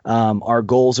 Our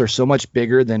goals are so much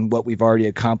bigger than what we've already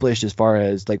accomplished as far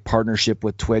as like partnership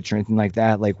with Twitch or anything like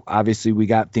that. Like obviously we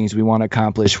got things we want to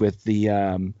accomplish with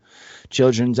the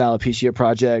Children's Alopecia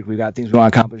Project. We got things we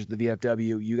want to accomplish with the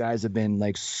VFW. You guys have been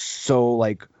like so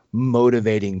like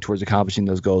motivating towards accomplishing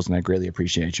those goals, and I greatly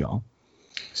appreciate y'all.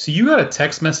 So you got a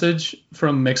text message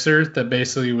from Mixer that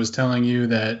basically was telling you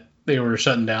that they were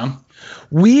shutting down?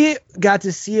 We got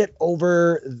to see it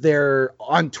over there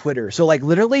on Twitter. So like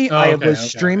literally I was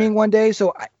streaming one day.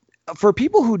 So for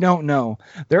people who don't know,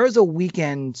 there was a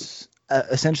weekend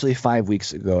essentially 5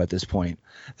 weeks ago at this point.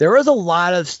 There was a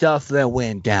lot of stuff that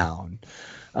went down.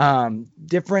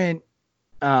 Different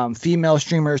female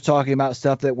streamers talking about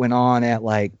stuff that went on at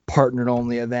like partnered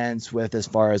only events with as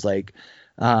far as like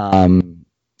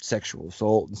sexual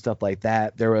assault and stuff like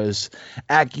that. There was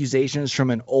accusations from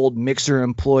an old Mixer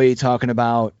employee talking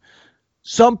about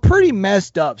some pretty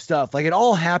messed up stuff. Like it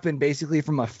all happened basically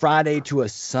from a Friday to a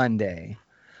Sunday.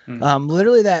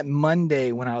 Literally that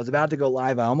Monday when I was about to go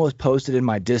live, I almost posted in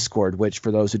my Discord, which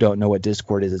for those who don't know what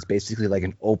Discord is, it's basically like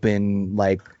an open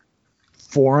like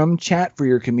forum chat for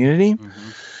your community.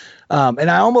 And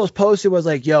I almost posted was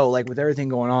like, yo, like with everything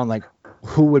going on, like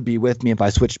who would be with me if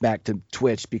I switched back to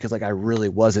Twitch, because like I really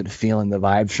wasn't feeling the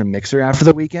vibes from Mixer after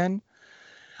the weekend.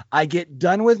 I get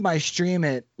done with my stream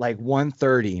at like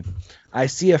 1:30. I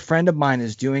see a friend of mine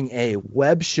is doing a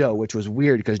web show, which was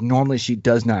weird because normally she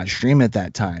does not stream at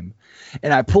that time.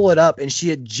 And I pull it up and she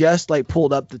had just like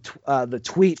pulled up the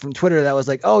tweet from Twitter that was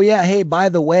like, oh yeah, hey, by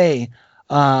the way,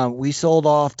 we sold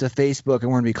off to Facebook and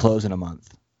we're gonna be closed in a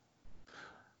month.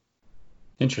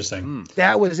 Interesting.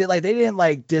 That was it. Like they didn't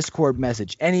like Discord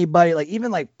message anybody, like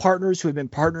even like partners who had been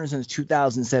partners since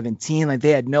 2017. Like they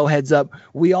had no heads up.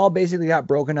 We all basically got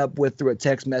broken up with through a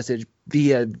text message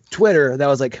via Twitter that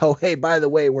was like, oh, hey, by the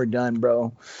way, we're done,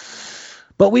 bro.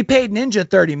 But we paid Ninja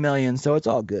 $30 million, so it's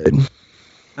all good.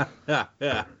 God,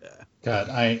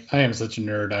 I am such a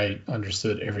nerd. I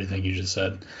understood everything you just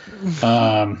said.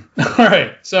 All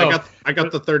right, so I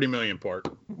got the 30 million part.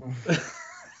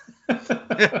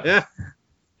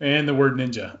 And the word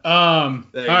ninja. All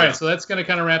right, so that's going to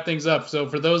kind of wrap things up. So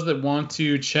for those that want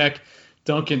to check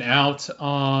Duncan out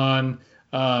on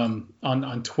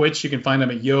Twitch, you can find him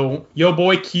at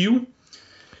YoBoyQ,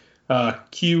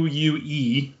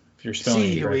 QUE, if you're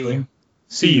spelling it correctly.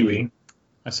 CUE.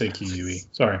 I say QUE.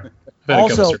 Sorry.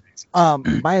 Also,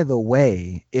 by the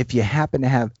way, if you happen to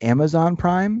have Amazon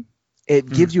Prime, it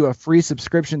gives you a free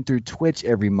subscription through Twitch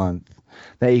every month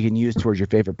that you can use towards your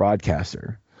favorite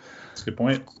broadcaster. That's a good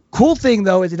point. Cool thing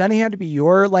though is it doesn't have to be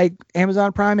your like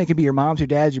Amazon Prime. It could be your mom's, your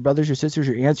dad's, your brothers, your sisters,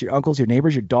 your aunts, your uncles, your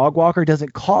neighbors, your dog walker. It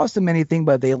doesn't cost them anything,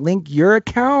 but they link your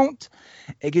account.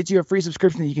 It gets you a free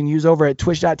subscription that you can use over at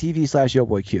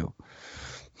twitch.tv/YoBoyQ.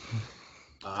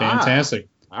 Fantastic.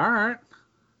 All right.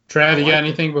 Trav, you got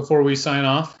anything before we sign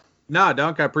off? No,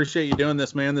 Dunk, I appreciate you doing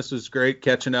this, man. This was great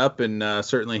catching up and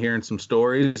certainly hearing some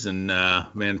stories. And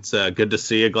man, it's good to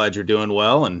see you. Glad you're doing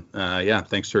well. And yeah,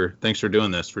 thanks for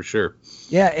doing this for sure.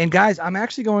 Yeah, and guys, I'm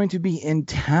actually going to be in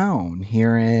town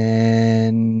here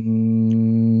in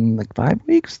like 5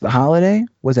 weeks. The holiday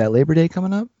was that Labor Day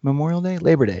coming up? Memorial Day,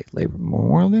 Labor Day,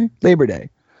 Memorial Day, Labor Day.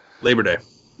 Labor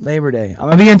Day. I'm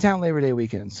gonna be in town Labor Day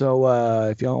weekend. So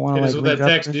if y'all want to like with link that up,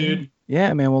 text, dude.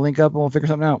 Yeah, man, we'll link up and we'll figure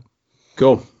something out.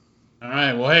 Cool. All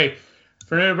right. Well, hey,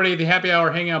 for everybody at the Happy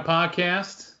Hour Hangout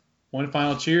podcast, one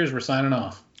final cheers. We're signing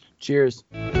off. Cheers.